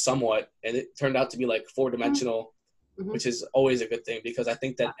 at least somewhat, and it turned out to be like four-dimensional. which is always a good thing, because I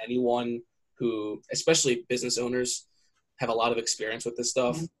think that anyone who, especially business owners, have a lot of experience with this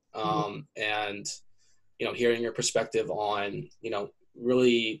stuff. And, you know, hearing your perspective on, you know,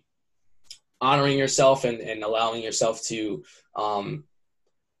 really honoring yourself and allowing yourself to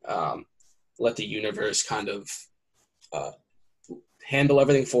let the universe kind of handle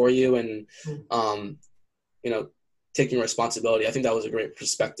everything for you, and, you know, taking responsibility. I think that was a great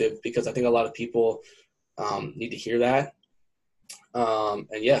perspective, because I think a lot of people need to hear that. And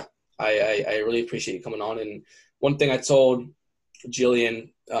yeah, I really appreciate you coming on. And one thing I told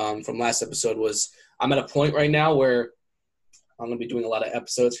Jillian from last episode was, I'm at a point right now where I'm going to be doing a lot of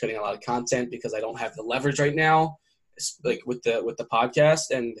episodes, creating a lot of content, because I don't have the leverage right now, like with the podcast.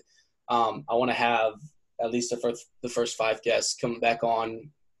 And I want to have at least the first 5 guests come back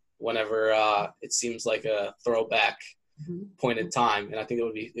on whenever it seems like a throwback point in time. And I think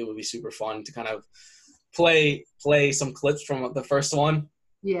it would be super fun to kind of play some clips from the first one.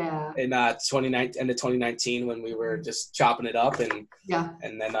 Yeah. In 2019, when we were just chopping it up, and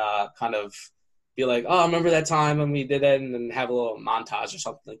then kind of be like, oh, I remember that time when we did it, and then have a little montage or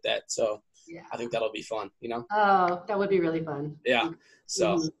something like that. So yeah, I think that'll be fun, you know? Oh, that would be really fun. Yeah.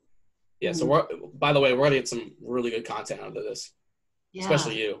 So yeah. So by the way, we're gonna get some really good content out of this,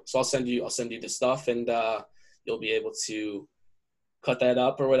 especially you. So I'll send you the stuff, and you'll be able to cut that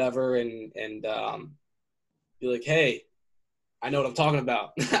up or whatever, and be like, hey, I know what I'm talking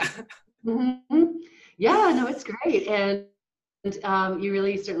about. Yeah, no, it's great. And you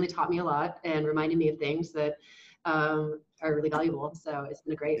really certainly taught me a lot and reminded me of things that are really valuable. So it's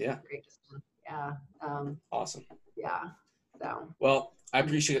been a great discussion. Yeah. Awesome. Yeah. So. Well, I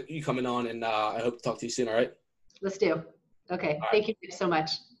appreciate you coming on, and I hope to talk to you soon. All right. Let's do. Okay. Thank you so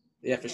much. Yeah, for sure.